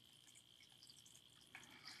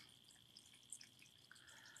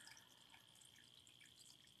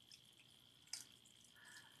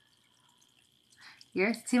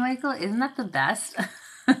 Yours too, Michael? Isn't that the best?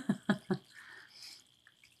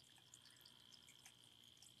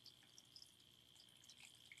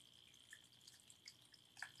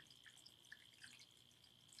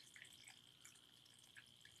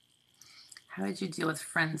 How did you deal with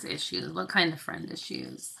friends' issues? What kind of friend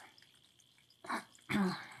issues?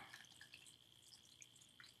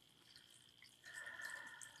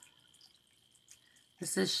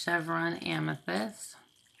 This is Chevron Amethyst.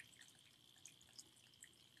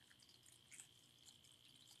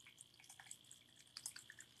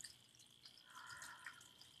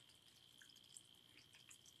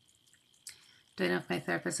 Do I know if my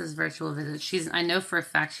therapist is virtual visits? I know for a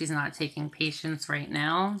fact she's not taking patients right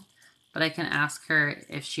now, but I can ask her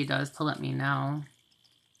if she does to let me know.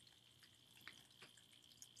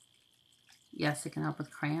 Yes, it can help with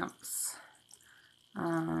cramps.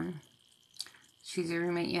 She's your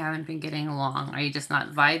roommate, you haven't been getting along. Are you just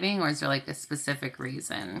not vibing, or is there like a specific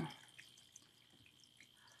reason?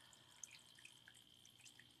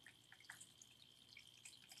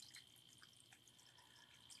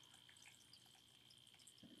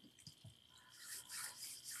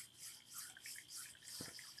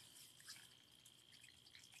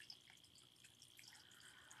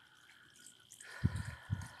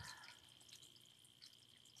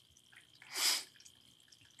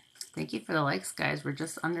 Thank you for the likes, guys. We're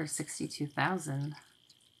just under 62,000.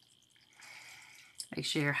 Make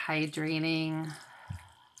sure you're hydrating.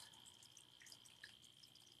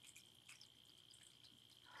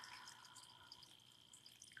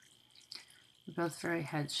 We're both very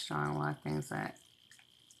headstrong. A lot of things that,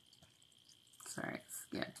 sorry,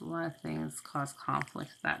 yeah, a lot of things cause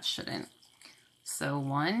conflict that shouldn't. So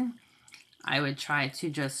one, I would try to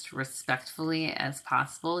just respectfully as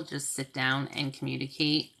possible, just sit down and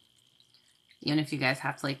communicate. Even if you guys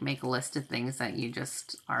have to like make a list of things that you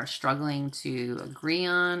just are struggling to agree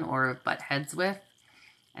on or butt heads with,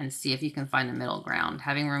 and see if you can find a middle ground.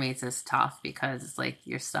 Having roommates is tough because it's like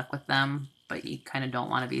you're stuck with them, but you kind of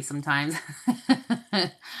don't want to be sometimes.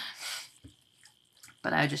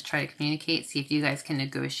 But I would just try to communicate, see if you guys can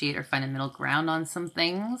negotiate or find a middle ground on some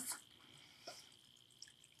things.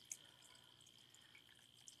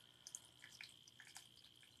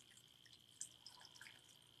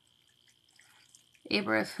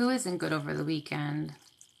 Abra, who isn't good over the weekend?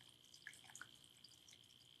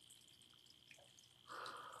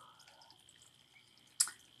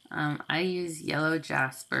 I use yellow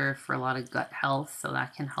jasper for a lot of gut health, so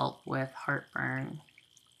that can help with heartburn.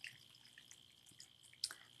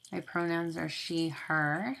 My pronouns are she,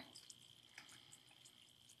 her.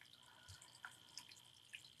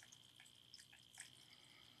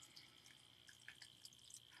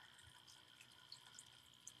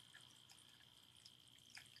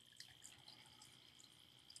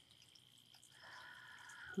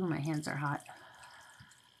 Ooh, my hands are hot.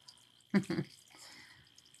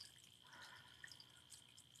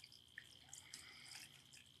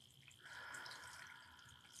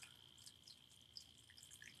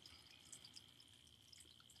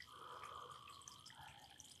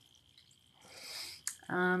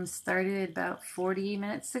 Started about 40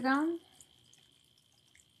 minutes ago.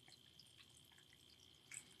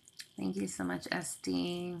 Thank you so much,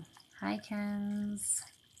 SD. Hi, Kens.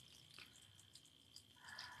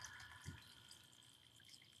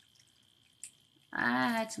 I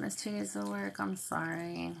had to miss 2 days of work. I'm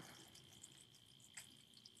sorry.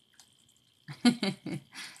 If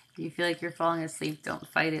you feel like you're falling asleep, don't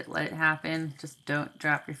fight it. Let it happen. Just don't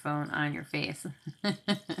drop your phone on your face.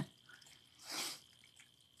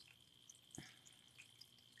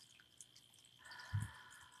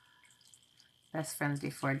 Best friends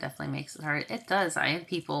before definitely makes it hard. It does. I had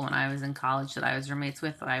people when I was in college that I was roommates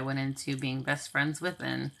with that I went into being best friends with,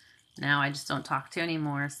 and now I just don't talk to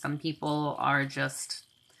anymore. Some people are just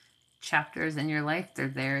chapters in your life. They're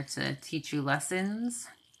there to teach you lessons.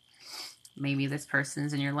 Maybe this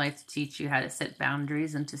person's in your life to teach you how to set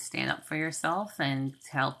boundaries and to stand up for yourself and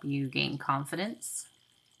to help you gain confidence.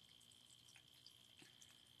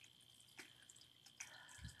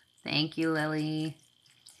 Thank you, Lily.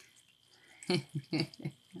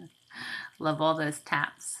 Love all those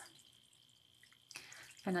taps.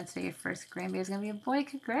 Find out today your first grandbaby is going to be a boy.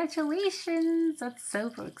 Congratulations. That's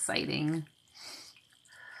so exciting.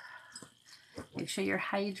 Make sure you're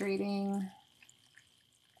hydrating.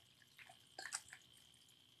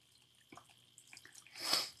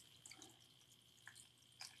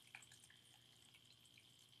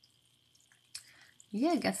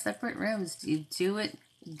 Yeah, get separate rooms. You do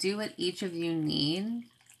what each of you need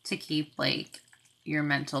to keep like your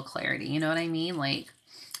mental clarity. You know what I mean? Like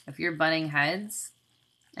if you're butting heads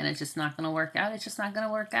and it's just not going to work out, it's just not going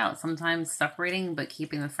to work out. Sometimes separating but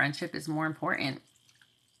keeping the friendship is more important.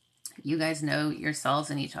 You guys know yourselves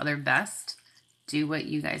and each other best. Do what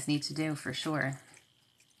you guys need to do for sure.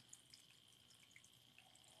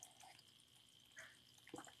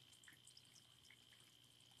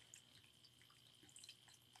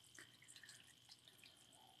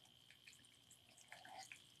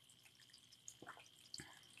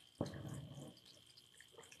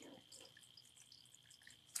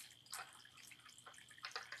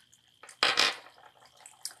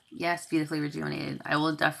 Yes, beautifully rejuvenated. I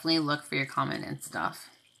will definitely look for your comment and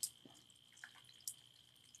stuff.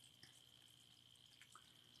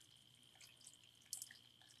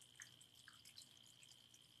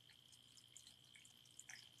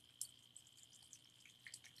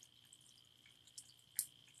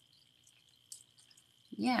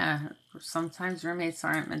 Yeah, sometimes roommates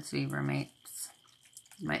aren't meant to be roommates.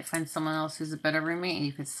 You might find someone else who's a better roommate and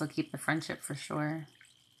you could still keep the friendship for sure.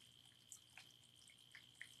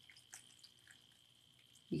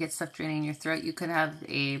 You get stuff draining in your throat, you could have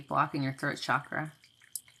a block in your throat chakra.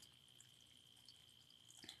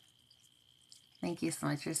 Thank you so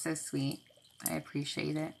much. You're so sweet. I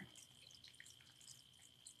appreciate it.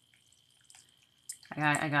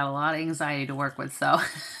 I got a lot of anxiety to work with, so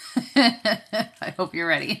I hope you're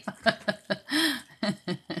ready.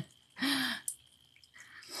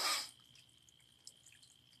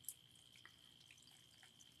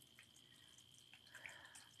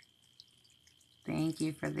 Thank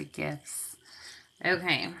you for the gifts.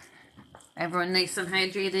 Okay. Everyone nice and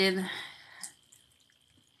hydrated.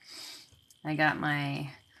 I got my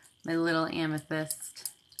little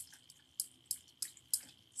amethyst.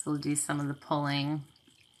 So we'll do some of the pulling.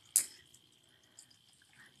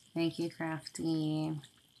 Thank you, Crafty.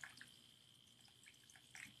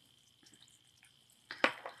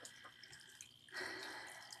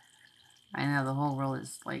 I know the whole world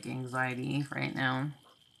is like anxiety right now.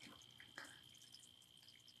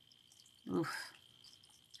 Oof.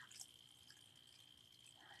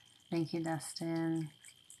 Thank you, Dustin.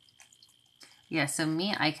 Yeah, so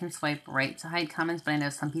me, I can swipe right to hide comments, but I know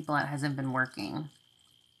some people that hasn't been working.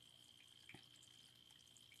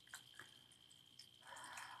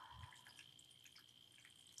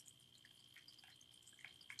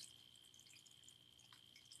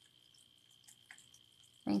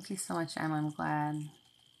 Thank you so much, Emma. I'm glad.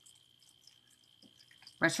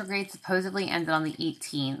 Retrograde supposedly ended on the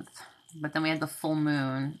 18th, but then we had the full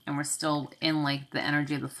moon, and we're still in like the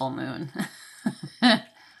energy of the full moon.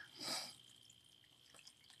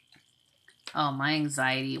 Oh, my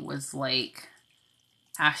anxiety was like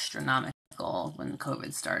astronomical when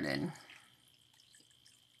COVID started.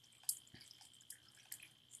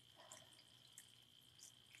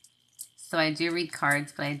 So I do read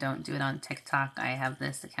cards, but I don't do it on TikTok. I have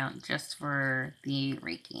this account just for the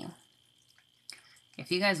Reiki.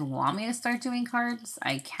 If you guys want me to start doing cards,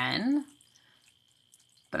 I can.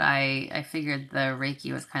 But I figured the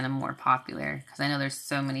Reiki was kind of more popular because I know there's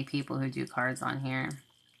so many people who do cards on here.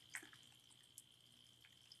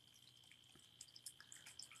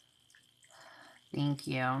 Thank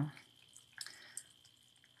you.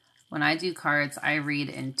 When I do cards, I read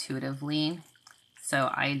intuitively. So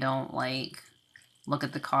I don't like look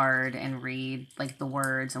at the card and read like the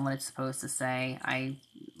words and what it's supposed to say. I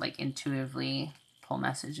like intuitively pull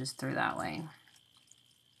messages through that way.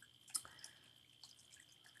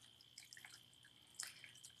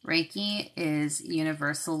 Reiki is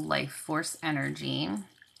universal life force energy.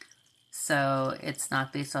 So it's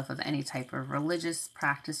not based off of any type of religious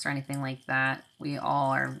practice or anything like that. We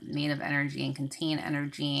all are made of energy and contain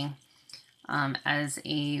energy. As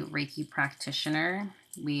a Reiki practitioner,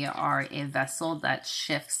 we are a vessel that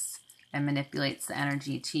shifts and manipulates the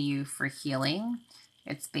energy to you for healing.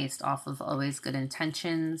 It's based off of always good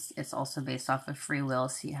intentions. It's also based off of free will,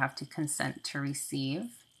 so you have to consent to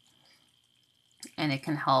receive. And it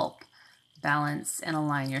can help balance and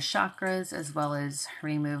align your chakras as well as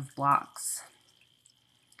remove blocks.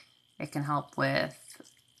 It can help with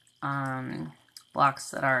blocks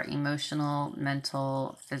that are emotional,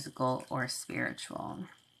 mental, physical, or spiritual.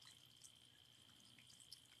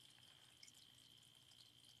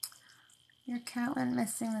 Your cat went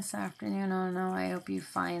missing this afternoon. Oh no, I hope you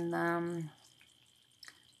find them.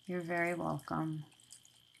 You're very welcome.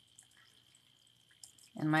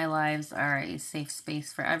 And my lives are a safe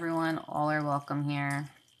space for everyone. All are welcome here.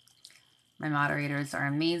 My moderators are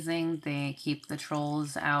amazing. They keep the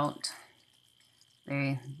trolls out.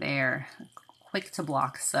 They're quick to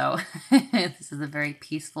block, so this is a very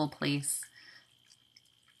peaceful place.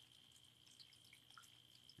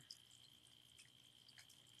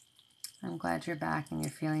 I'm glad you're back and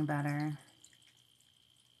you're feeling better.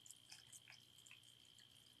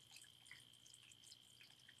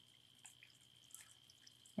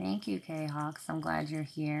 Thank you, K-Hawks. I'm glad you're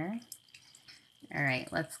here. All right,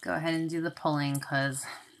 let's go ahead and do the pulling because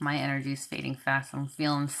my energy is fading fast. I'm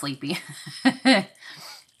feeling sleepy.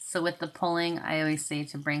 So with the pulling, I always say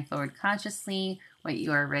to bring forward consciously what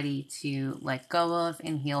you are ready to let go of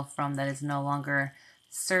and heal from that is no longer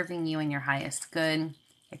serving you in your highest good.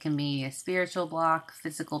 It can be a spiritual block,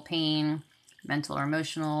 physical pain, mental or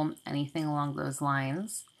emotional, anything along those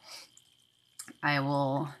lines. I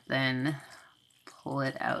will then pull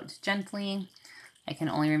it out gently. I can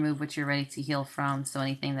only remove what you're ready to heal from, so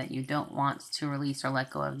anything that you don't want to release or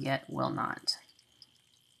let go of yet will not.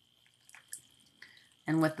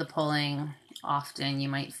 And with the pulling, often you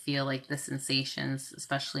might feel like the sensations,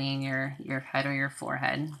 especially in your head or your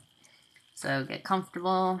forehead. So get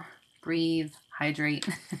comfortable, breathe, hydrate,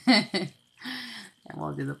 and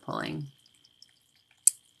we'll do the pulling.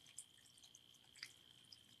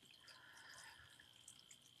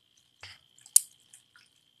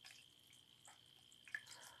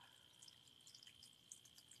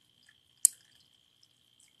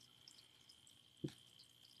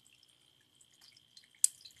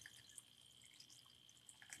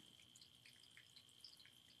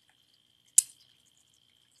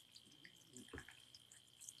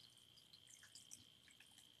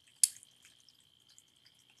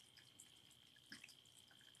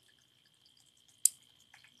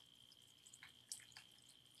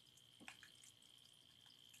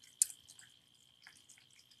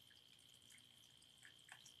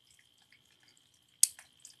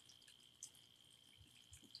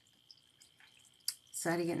 So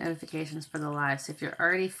how do you get notifications for the live? So if you're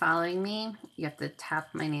already following me, you have to tap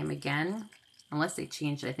my name again, unless they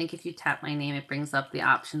changed it. I think if you tap my name, it brings up the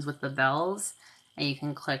options with the bells, and you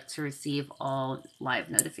can click to receive all live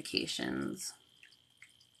notifications.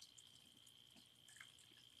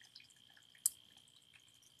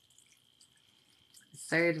 It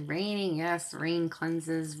started raining. Yes, rain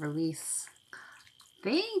cleanses, release.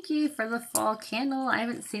 Thank you for the fall candle. I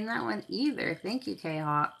haven't seen that one either. Thank you,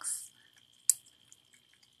 K-Hawks.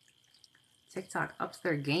 TikTok ups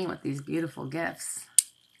their game with these beautiful gifts.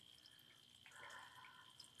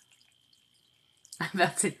 I'm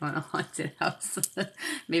about to go in a haunted house.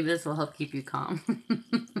 Maybe this will help keep you calm.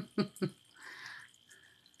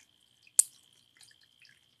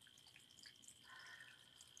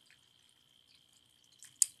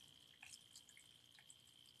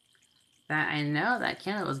 That I know, that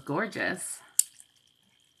candle was gorgeous.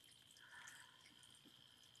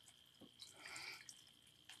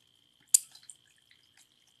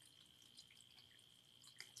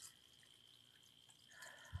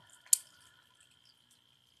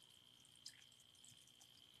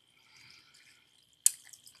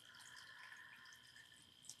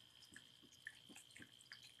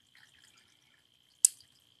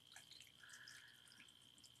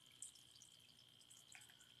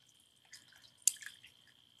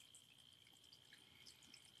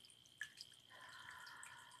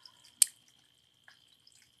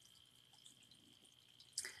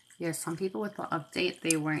 Yeah, some people with the update,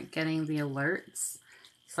 they weren't getting the alerts.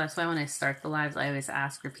 So that's why when I start the lives, I always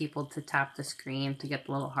ask for people to tap the screen to get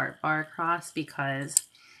the little heart bar across, because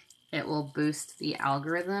it will boost the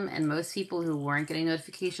algorithm. And most people who weren't getting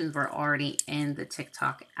notifications were already in the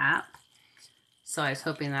TikTok app. So I was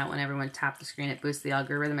hoping that when everyone tapped the screen, it boosts the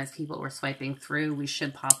algorithm. As people were swiping through, we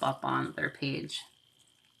should pop up on their page.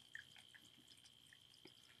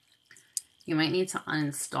 You might need to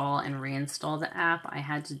uninstall and reinstall the app. I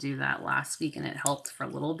had to do that last week and it helped for a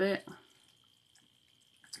little bit.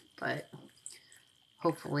 But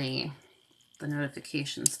hopefully the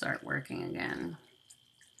notifications start working again.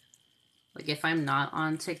 Like if I'm not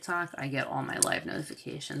on TikTok, I get all my live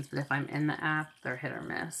notifications. But if I'm in the app, they're hit or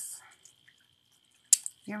miss.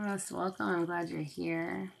 You're most welcome. I'm glad you're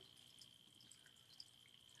here.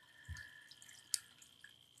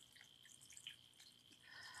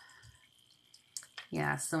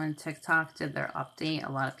 Yeah, so when TikTok did their update,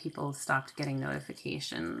 a lot of people stopped getting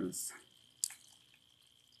notifications.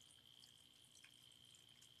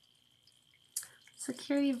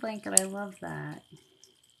 Security blanket, I love that.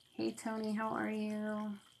 Hey Tony, how are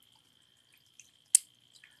you?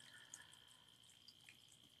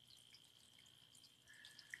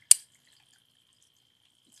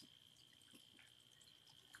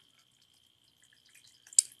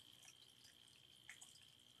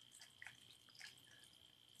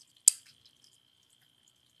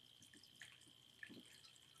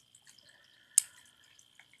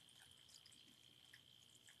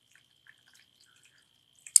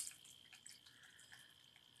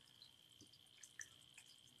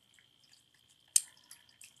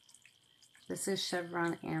 This is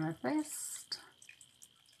Chevron Amethyst.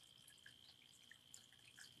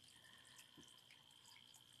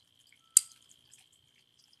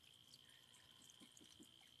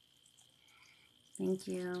 Thank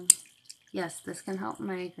you. Yes, this can help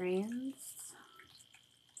migraines.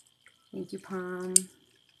 Thank you, Palm.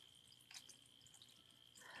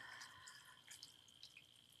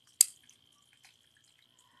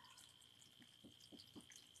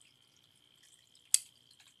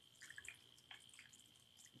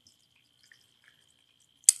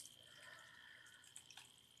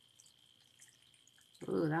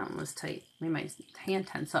 Ooh, that one was tight. Made my hand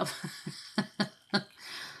tense up.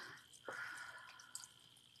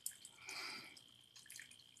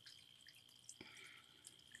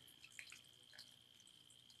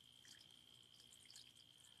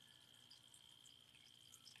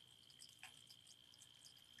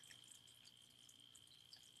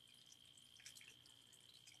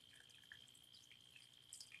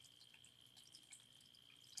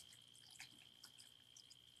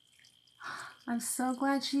 I'm so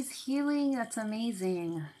glad she's healing. That's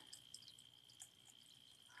amazing.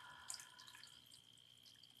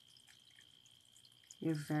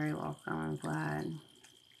 You're very welcome. I'm glad.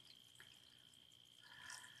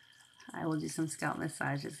 I will do some scalp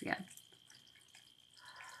massages. Yeah.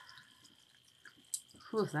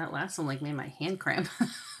 Whew, that last one like made my hand cramp.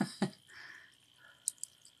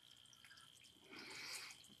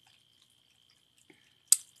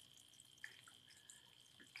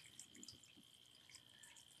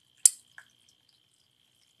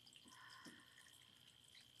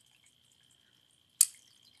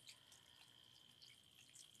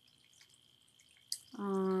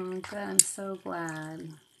 Oh, good. I'm so glad.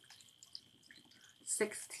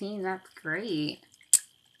 16, that's great.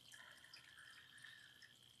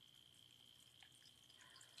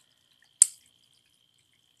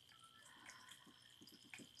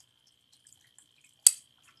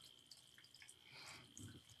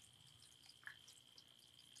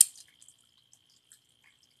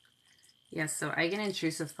 Yes, so I get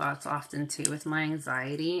intrusive thoughts often too with my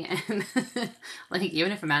anxiety, and like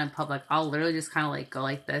even if I'm out in public, I'll literally just kind of like go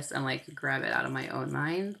like this and like grab it out of my own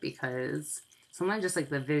mind, because sometimes just like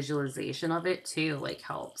the visualization of it too like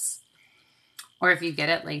helps. Or if you get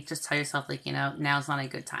it, like just tell yourself like, you know, now's not a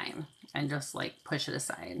good time, and just like push it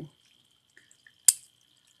aside.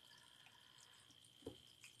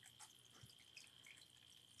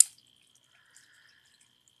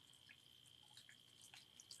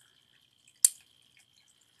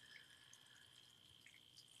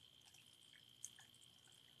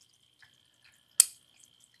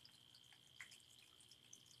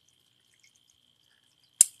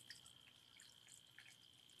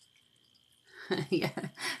 Yeah,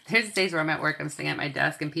 there's days where I'm at work, I'm sitting at my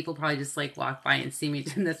desk, and people probably just like walk by and see me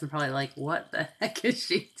doing this and probably like, what the heck is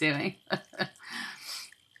she doing?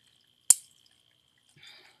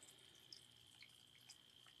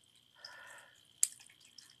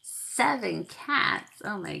 7 cats.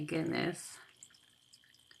 Oh my goodness.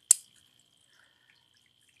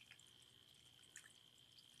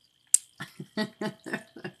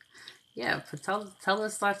 Yeah, but tell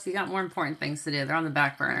those thoughts you got more important things to do. They're on the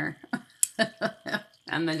back burner.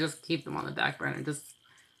 And then just keep them on the back burner. Just,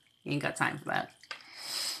 you ain't got time for that.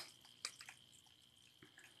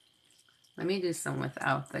 Let me do some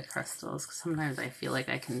without the crystals, because sometimes I feel like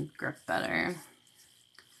I can grip better.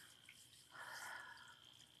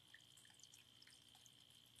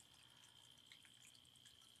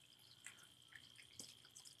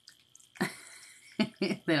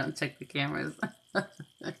 They don't check the cameras.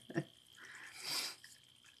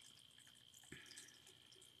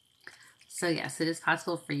 So yes, it is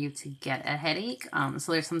possible for you to get a headache.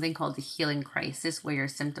 So there's something called the healing crisis, where your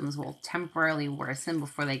symptoms will temporarily worsen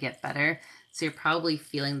before they get better. So you're probably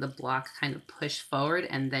feeling the block kind of push forward,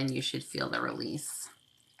 and then you should feel the release.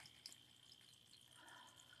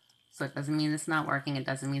 So it doesn't mean it's not working. It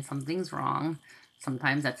doesn't mean something's wrong.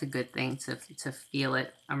 Sometimes that's a good thing to feel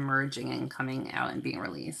it emerging and coming out and being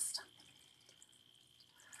released.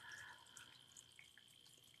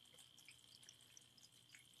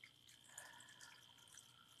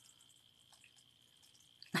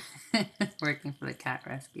 Working for the cat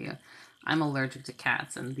rescue. I'm allergic to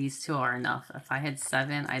cats, and these two are enough. If I had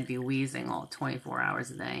 7, I'd be wheezing all 24 hours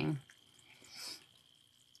a day.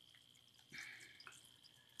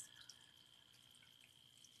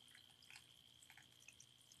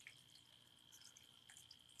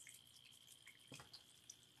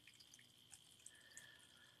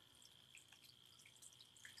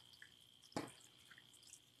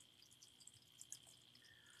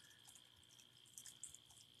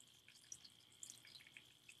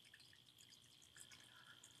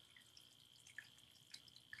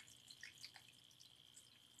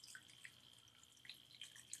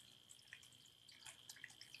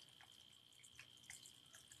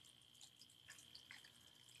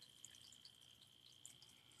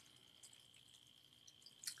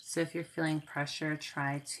 So if you're feeling pressure,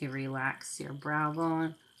 try to relax your brow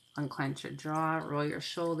bone, unclench your jaw, roll your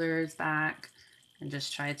shoulders back, and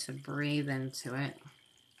just try to breathe into it.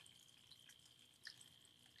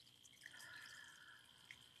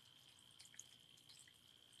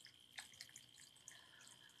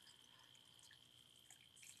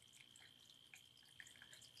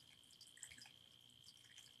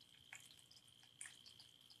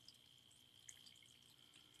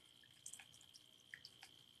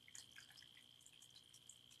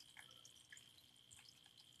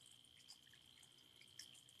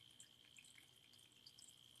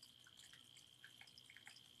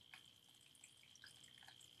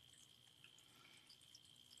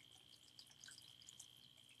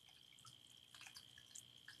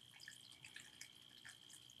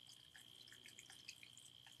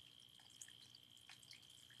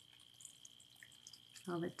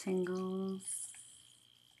 All the tingles.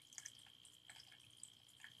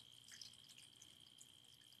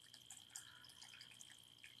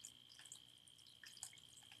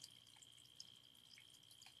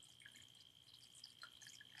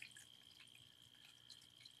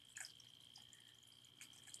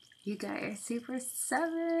 You got your Super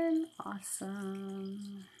 7.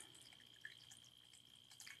 Awesome.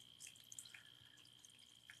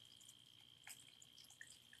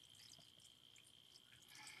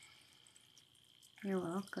 You're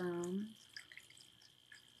welcome.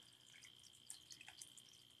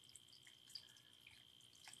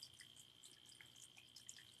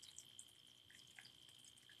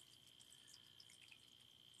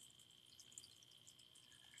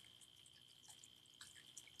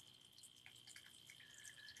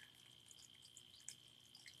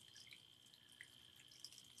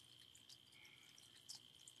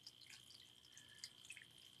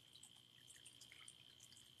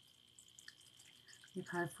 You've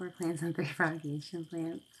had 4 plants and 3 propagation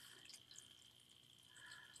plants.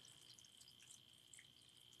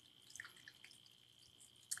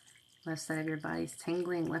 Left side of your body's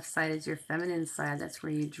tingling. Left side is your feminine side. That's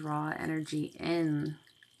where you draw energy in.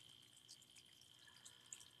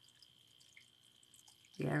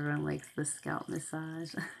 Yeah, everyone likes the scalp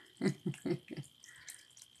massage.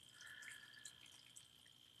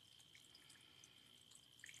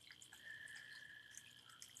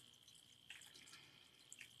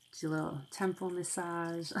 Do a little temple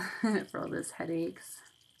massage for all those headaches.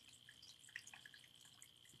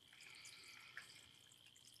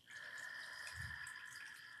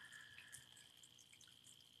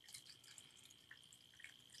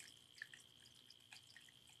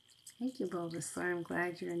 Thank you, Bulbasaur. I'm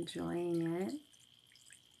glad you're enjoying it.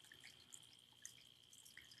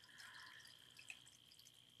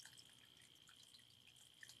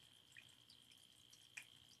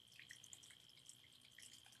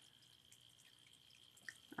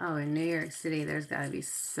 Oh, in New York City, there's got to be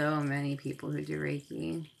so many people who do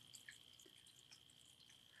Reiki.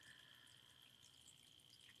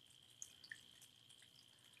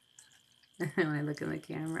 When I look in the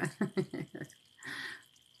camera.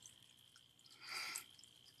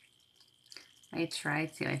 I try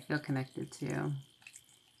to. I feel connected to.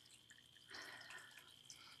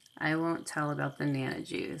 I won't tell about the Nana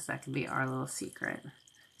juice. That could be our little secret.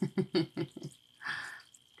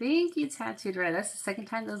 Thank you, Tattooed Red. That's the second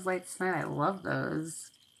time those lights tonight. I love those.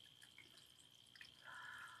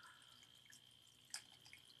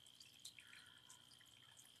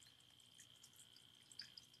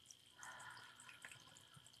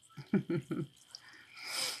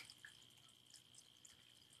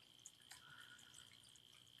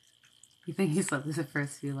 You think you slept through the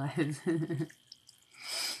first few lives?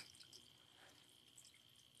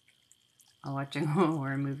 I'm watching a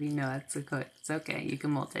horror movie. No, it's okay. You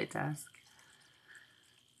can multitask.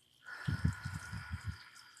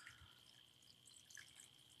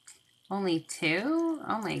 Only 2?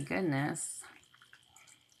 Oh my goodness.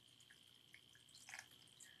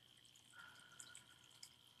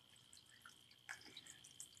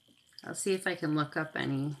 I'll see if I can look up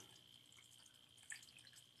any.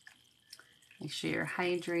 Make sure you're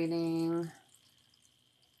hydrating.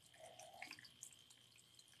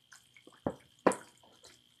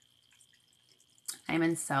 I'm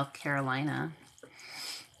in South Carolina.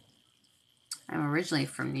 I'm originally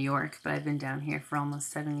from New York, but I've been down here for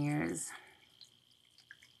almost 7 years.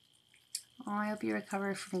 Oh, I hope you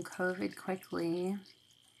recover from COVID quickly.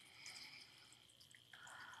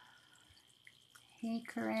 Hey,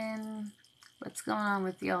 Corinne. What's going on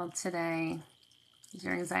with y'all today? Is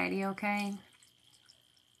your anxiety okay?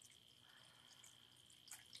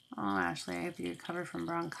 Oh, Ashley, I hope you recover from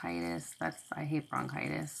bronchitis. I hate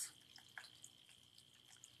bronchitis.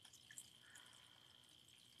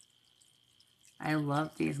 I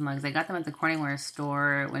love these mugs. I got them at the Corningware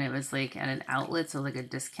store when it was like at an outlet, so like a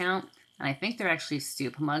discount. And I think they're actually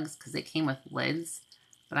soup mugs because they came with lids.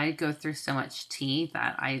 But I go through so much tea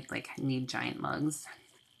that I like need giant mugs.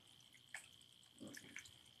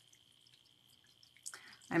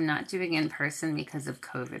 I'm not doing in person because of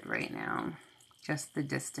COVID right now. Just the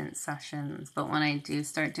distance sessions. But when I do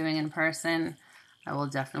start doing in person, I will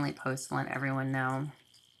definitely post and let everyone know.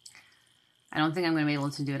 I don't think I'm going to be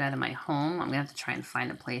able to do it out of my home. I'm going to have to try and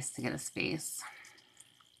find a place to get a space.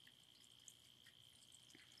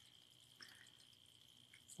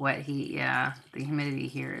 Wet heat, yeah. The humidity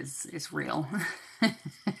here is real.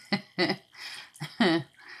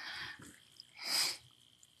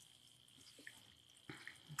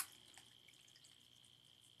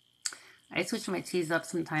 I switch my teas up.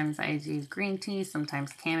 Sometimes I do green tea,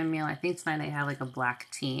 sometimes chamomile. I think tonight I have like a black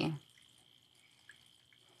tea.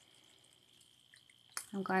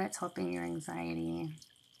 I'm glad it's helping your anxiety.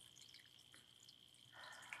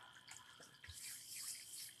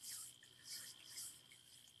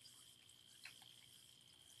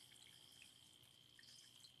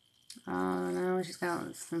 Oh no, she's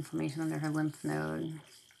got some inflammation under her lymph node.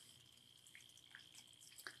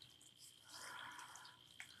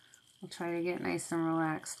 I'll try to get nice and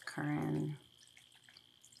relaxed, Corinne.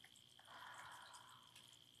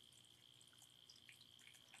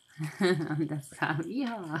 On desktop,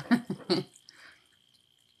 yeah.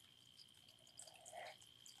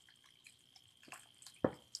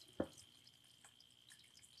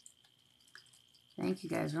 Thank you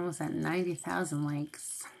guys. We're almost at 90,000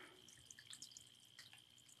 likes.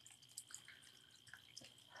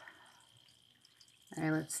 All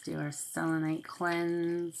right, let's do our Selenite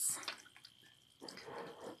Cleanse.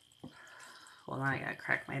 Well, now I gotta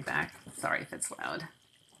crack my back. Sorry if it's loud.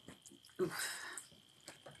 Oof.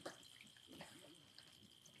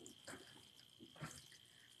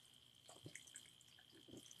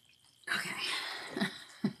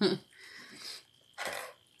 Okay.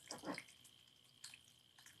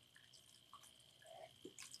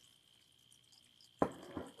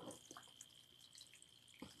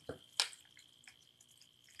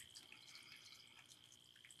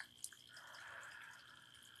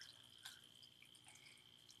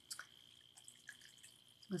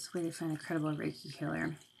 Let's wait to find a credible Reiki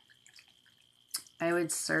healer. I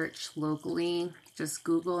would search locally, just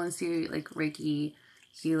Google and see like Reiki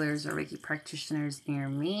healers or Reiki practitioners near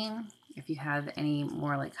me. If you have any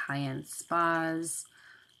more like high-end spas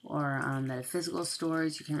or metaphysical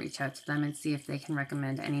stores, you can reach out to them and see if they can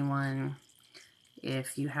recommend anyone.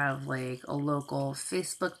 If you have like a local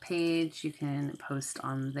Facebook page, you can post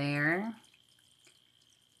on there.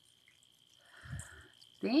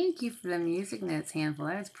 Thank you for the music notes, Handful.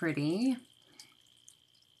 That was pretty.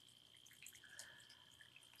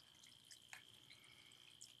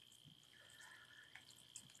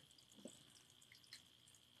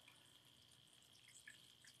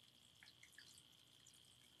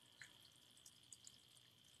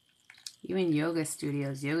 even yoga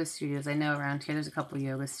studios. I know around here there's a couple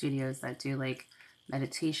yoga studios that do like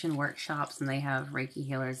meditation workshops, and they have Reiki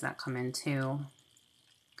healers that come in too.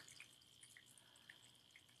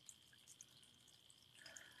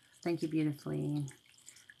 Thank you beautifully.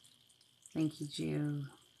 Thank you, Jew.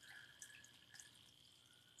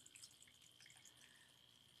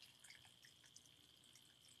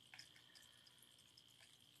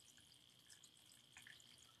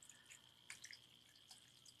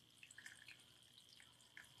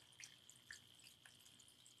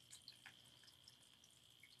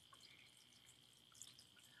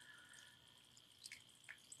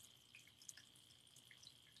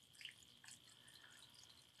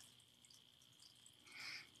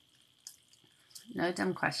 No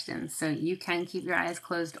dumb questions. So you can keep your eyes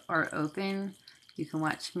closed or open. You can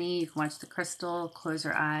watch me, you can watch the crystal, close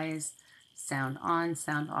your eyes, sound on,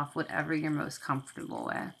 sound off, whatever you're most comfortable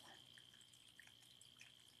with.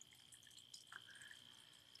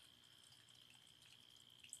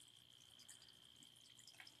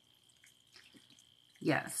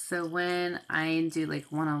 Yes, so when I do like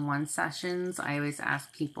one-on-one sessions, I always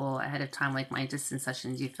ask people ahead of time, like my distance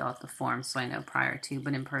sessions, you fill out the form so I know prior to,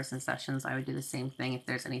 but in-person sessions, I would do the same thing. If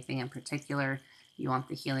there's anything in particular you want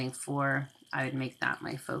the healing for, I would make that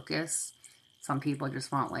my focus. Some people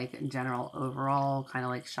just want like in general overall, kind of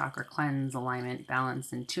like chakra cleanse, alignment,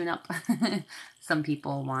 balance, and tune-up. Some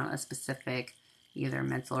people want a specific either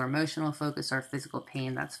mental or emotional focus or physical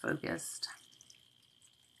pain that's focused.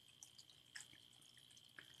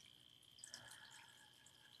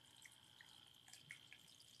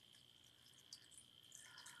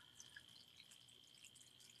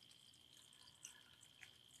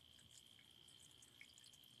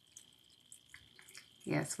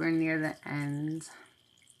 Yes, we're near the end.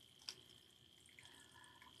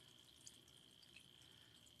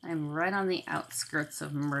 I'm right on the outskirts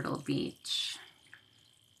of Myrtle Beach.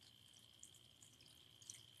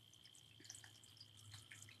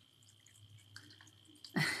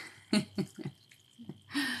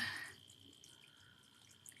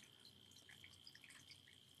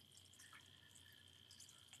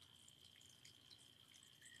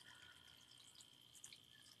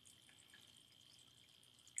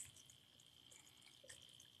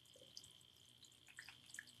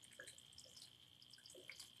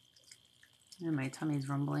 And my tummy's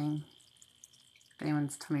rumbling. If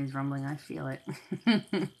anyone's tummy's rumbling, I feel it.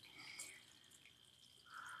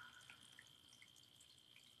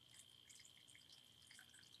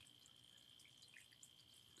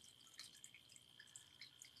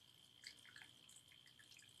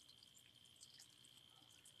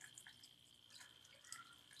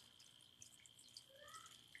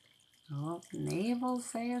 Oh, Navel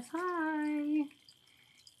says hi. You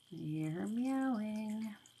hear her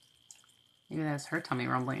meowing. Maybe that was her tummy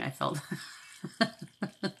rumbling, I felt.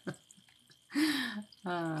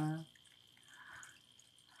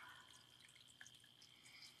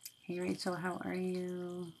 Hey Rachel, how are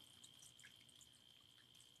you?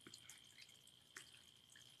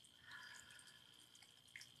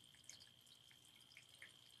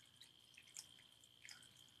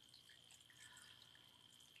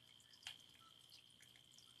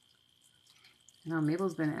 No,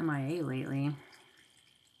 Mabel's been MIA lately.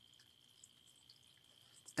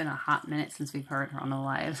 It's been a hot minute since we've heard her on the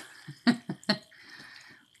live. Because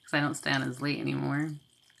I don't stay on as late anymore.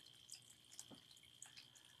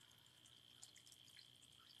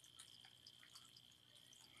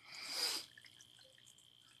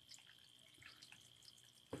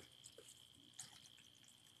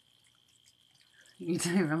 You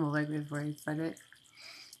didn't rumble like before I said it.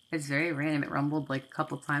 It's very random. It rumbled like a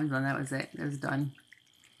couple times and that was it. It was done.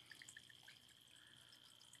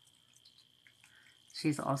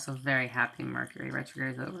 She's also very happy Mercury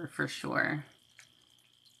retrograde is over for sure.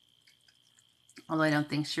 Although I don't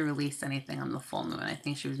think she released anything on the full moon. I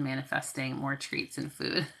think she was manifesting more treats and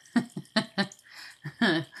food.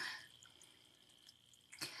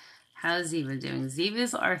 How's Ziva doing?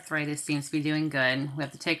 Ziva's arthritis seems to be doing good. We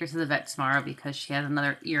have to take her to the vet tomorrow because she has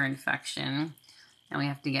another ear infection. And we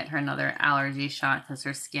have to get her another allergy shot because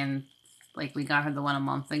her skin, like we got her the one a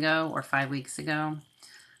month ago or 5 weeks ago.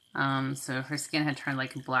 So her skin had turned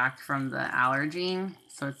like black from the allergy.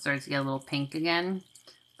 So it started to get a little pink again.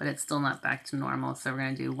 But it's still not back to normal. So we're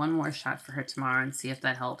going to do one more shot for her tomorrow and see if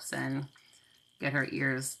that helps and get her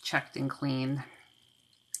ears checked and cleaned.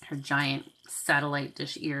 Her giant satellite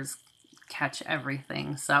dish ears catch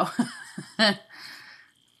everything. So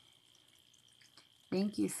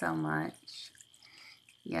thank you so much.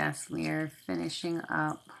 Yes, we are finishing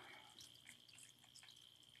up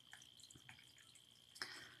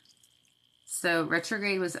So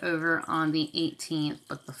retrograde was over on the 18th,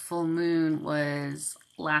 but the full moon was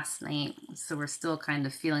last night. So we're still kind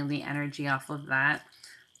of feeling the energy off of that.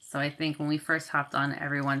 So I think when we first hopped on,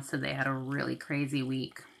 everyone said they had a really crazy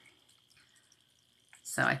week.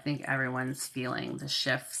 So I think everyone's feeling the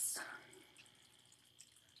shifts.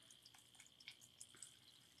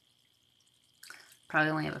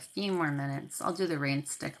 Probably only have a few more minutes. I'll do the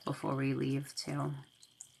Rainstick before we leave too,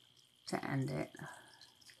 to end it.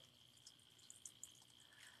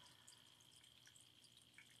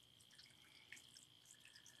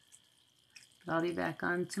 But I'll be back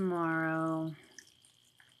on tomorrow.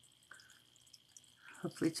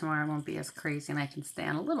 Hopefully tomorrow won't be as crazy and I can stay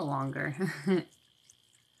on a little longer.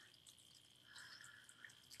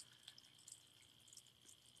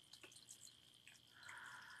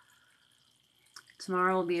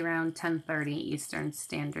 Tomorrow will be around 10:30 Eastern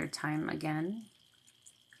Standard Time again.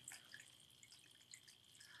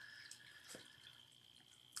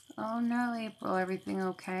 Oh no, April, everything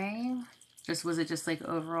okay? Was it just like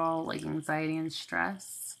overall like anxiety and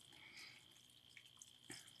stress?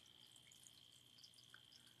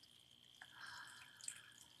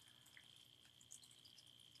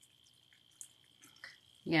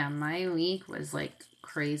 Yeah, my week was like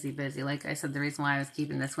crazy busy. Like I said, the reason why I was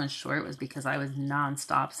keeping this one short was because I was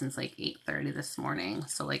nonstop since like 8:30 this morning.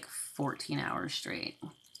 So like 14 hours straight.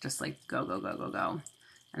 Just like go, go, go, go, go.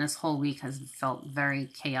 And this whole week has felt very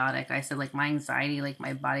chaotic. I said like my anxiety, like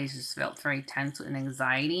my body's just felt very tense with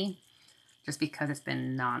anxiety just because it's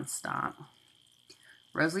been nonstop.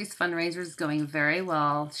 Rosalie's fundraiser is going very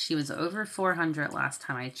well. She was over 400 last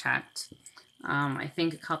time I checked. I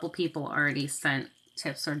think a couple people already sent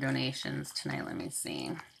tips or donations tonight. Let me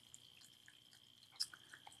see.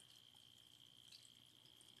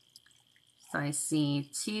 So I see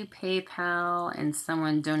 2 PayPal and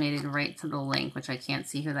someone donated right to the link, which I can't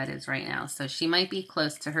see who that is right now. So she might be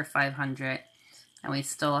close to her 500. And we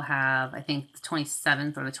still have, I think the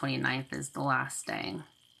 27th or the 29th is the last day.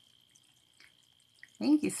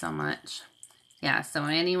 Thank you so much. Yeah, so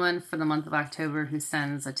anyone for the month of October who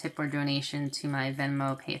sends a tip or donation to my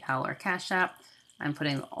Venmo, PayPal, or Cash App, I'm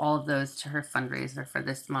putting all of those to her fundraiser for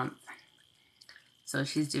this month. So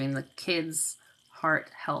she's doing the Kids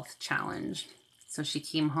Heart Health Challenge. So she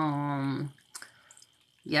came home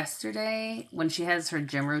yesterday. When she has her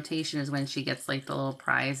gym rotation is when she gets like the little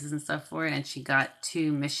prizes and stuff for it. And she got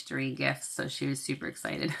 2 mystery gifts. So she was super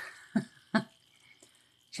excited.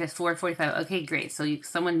 She has 445. Okay, great. So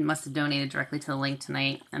someone must have donated directly to the link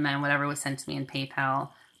tonight. And then whatever was sent to me in PayPal,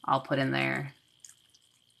 I'll put in there.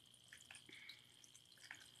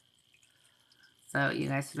 So you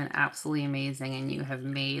guys have been absolutely amazing. And you have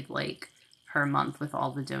made like her month with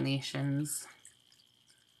all the donations.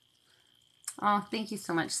 Oh, thank you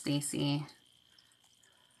so much, Stacy.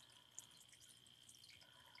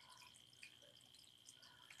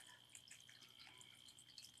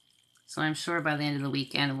 So I'm sure by the end of the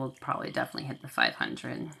weekend, we'll probably definitely hit the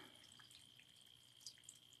 500.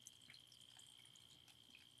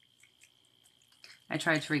 I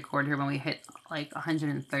tried to record her when we hit like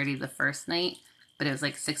 130 the first night, but it was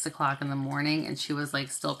like 6 o'clock in the morning and she was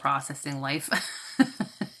like still processing life.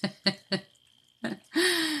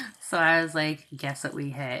 So I was like, guess what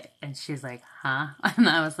we hit? And she's like, huh? And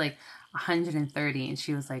I was like, 130. And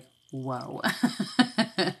she was like, whoa.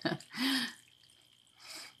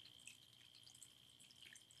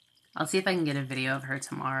 I'll see if I can get a video of her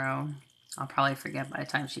tomorrow. I'll probably forget by the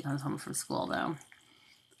time she comes home from school, though.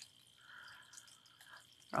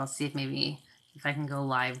 Or I'll see if maybe if I can go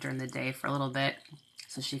live during the day for a little bit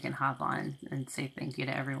so she can hop on and say thank you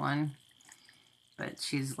to everyone. But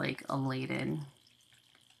she's, like, elated.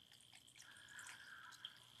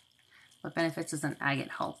 What benefits does an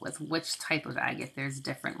agate help with? Which type of agate? There's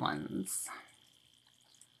different ones.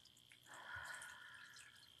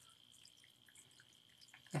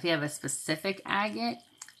 If you have a specific agate,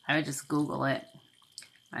 I would just Google it.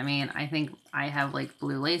 I mean, I think I have like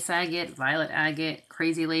blue lace agate, violet agate,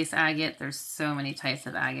 crazy lace agate. There's so many types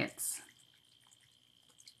of agates.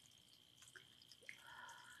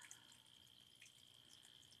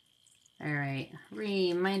 All right,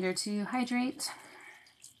 reminder to hydrate.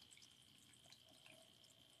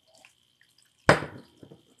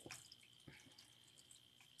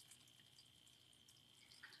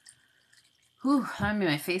 Whew, that made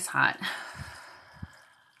my face hot.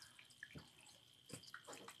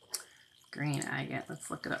 Green agate,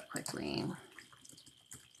 let's look it up quickly.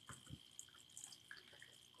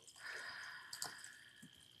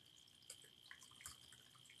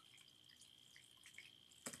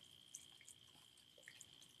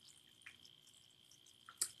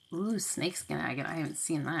 Ooh, snakeskin agate, I haven't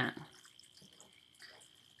seen that.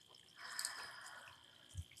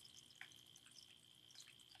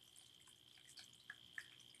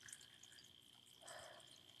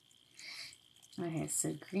 Okay,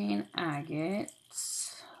 so green agate,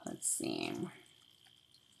 let's see,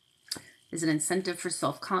 is an incentive for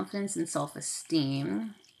self-confidence and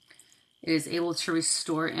self-esteem. It is able to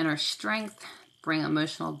restore inner strength, bring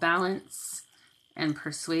emotional balance, and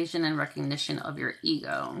persuasion and recognition of your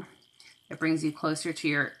ego. It brings you closer to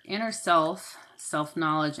your inner self,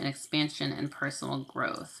 self-knowledge, and expansion and personal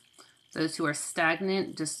growth. Those who are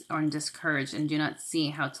stagnant or discouraged and do not see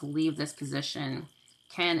how to leave this position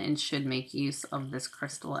can and should make use of this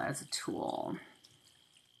crystal as a tool.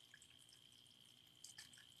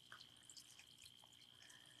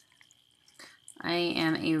 I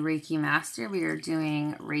am a Reiki master. We are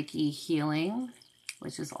doing Reiki healing,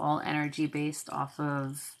 which is all energy based off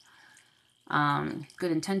of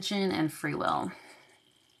good intention and free will.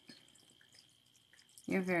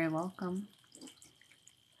 You're very welcome.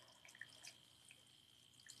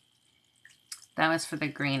 That was for the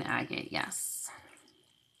green agate, yes.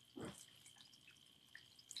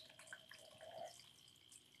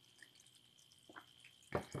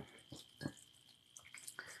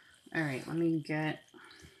 All right, let me get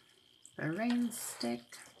the Rainstick.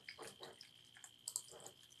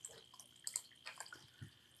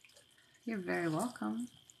 You're very welcome.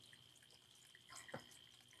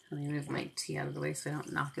 Let me move my tea out of the way so I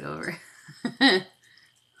don't knock it over.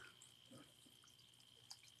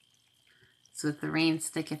 So with the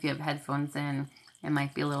Rainstick, if you have headphones in, it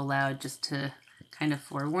might be a little loud, just to kind of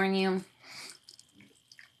forewarn you.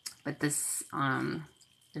 But this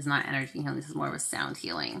is not energy healing. This is more of a sound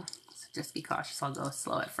healing. So just be cautious. I'll go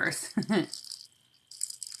slow at first.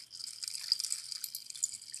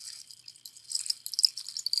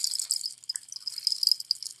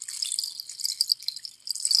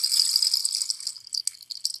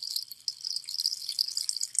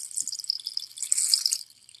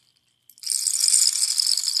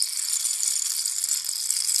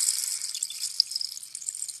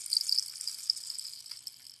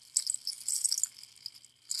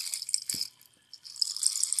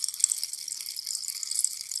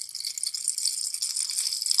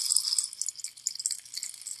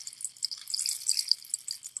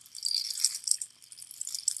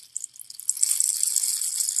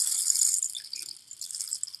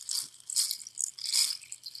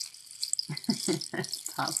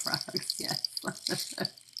 Top rocks, yes.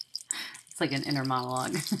 It's like an inner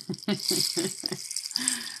monologue.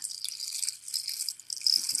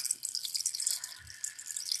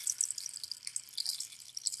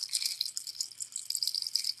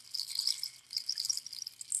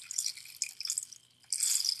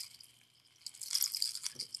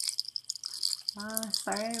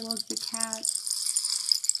 Sorry I woke the cat.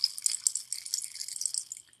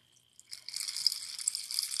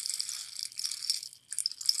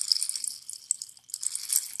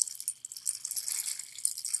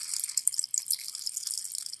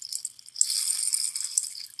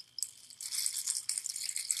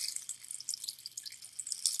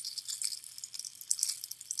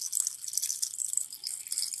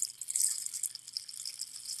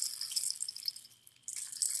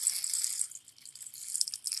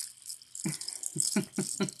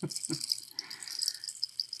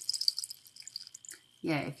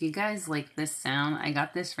 Yeah, if you guys like this sound, I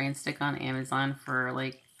got this Rainstick on Amazon for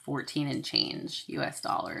like 14 and change US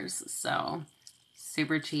dollars. So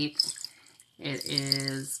super cheap. It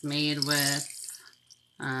is made with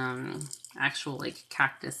actual like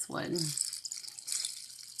cactus wood.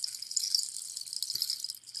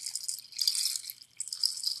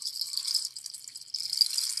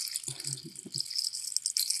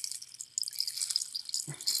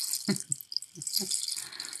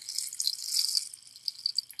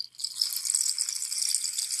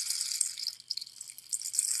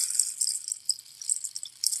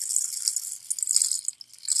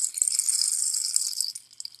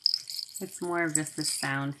 It's more of just the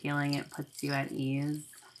sound healing. It puts you at ease.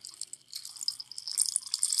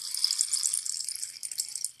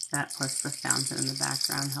 That plus the fountain in the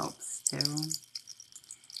background helps too.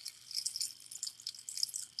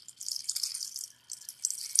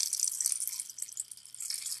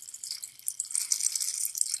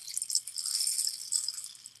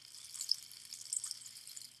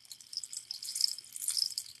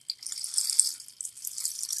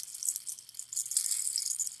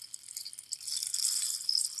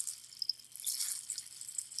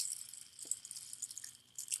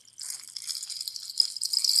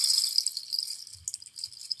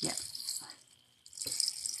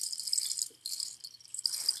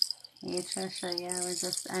 Hey Trisha, yeah, we're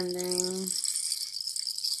just ending.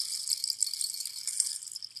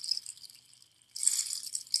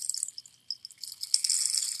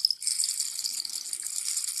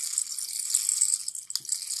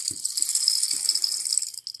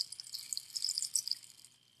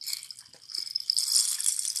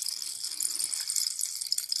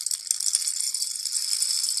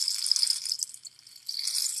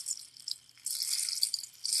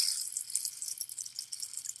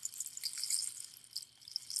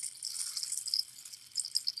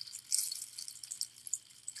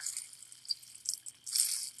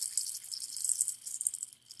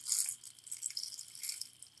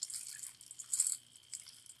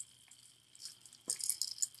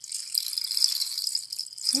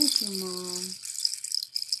 Thank you, Mom.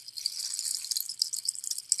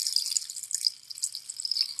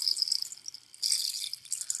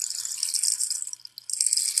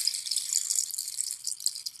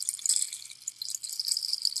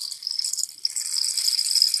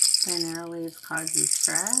 Binaural waves cause you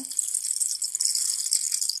stress.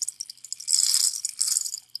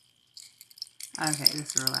 Okay,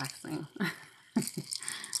 this is relaxing.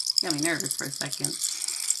 Got me nervous for a second.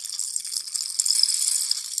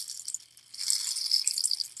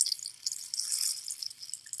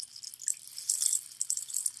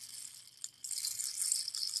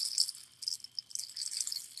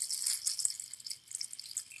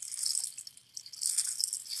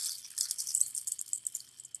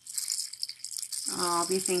 Oh, I'll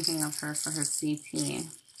be thinking of her for her CT.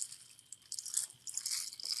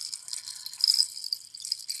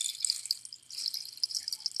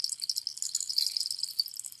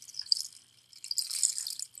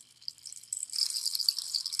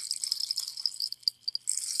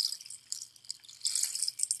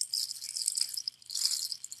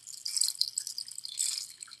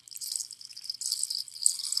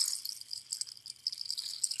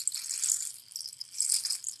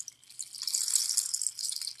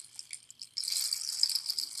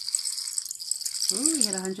 Ooh, we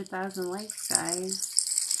hit 100,000 likes, guys.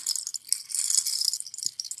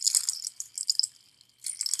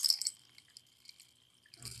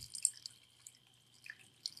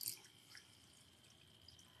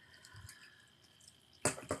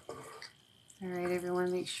 All right,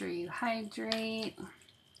 everyone, make sure you hydrate.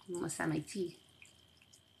 I'm almost at my tea.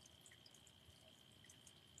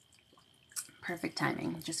 Perfect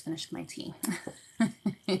timing. Just finished my tea.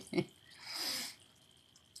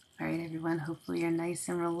 All right, everyone, hopefully you're nice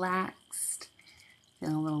and relaxed,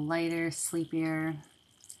 feeling a little lighter, sleepier,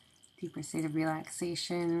 deeper state of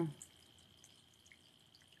relaxation.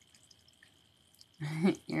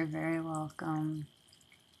 You're very welcome.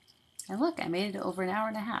 And look, I made it over an hour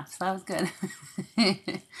and a half, so that was good.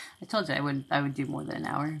 I told you I would do more than an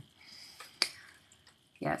hour.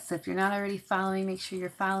 Yeah, so if you're not already following, make sure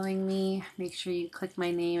you're following me. Make sure you click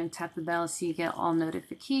my name and tap the bell so you get all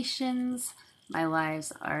notifications. My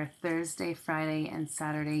lives are Thursday, Friday, and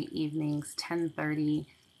Saturday evenings, 10:30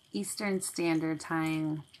 Eastern Standard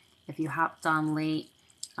Time. If you hopped on late,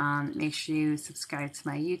 make sure you subscribe to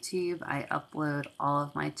my YouTube. I upload all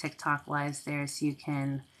of my TikTok lives there so you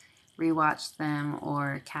can rewatch them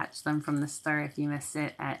or catch them from the start if you missed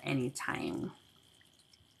it at any time.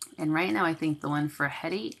 And right now I think the one for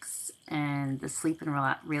headaches and the sleep and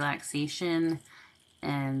relaxation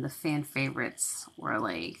and the fan favorites were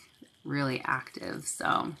like really active.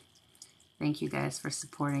 So thank you guys for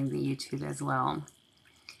supporting the YouTube as well.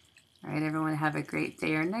 All right, everyone, have a great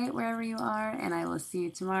day or night wherever you are, and I will see you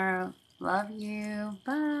tomorrow. Love you.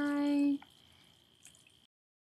 Bye.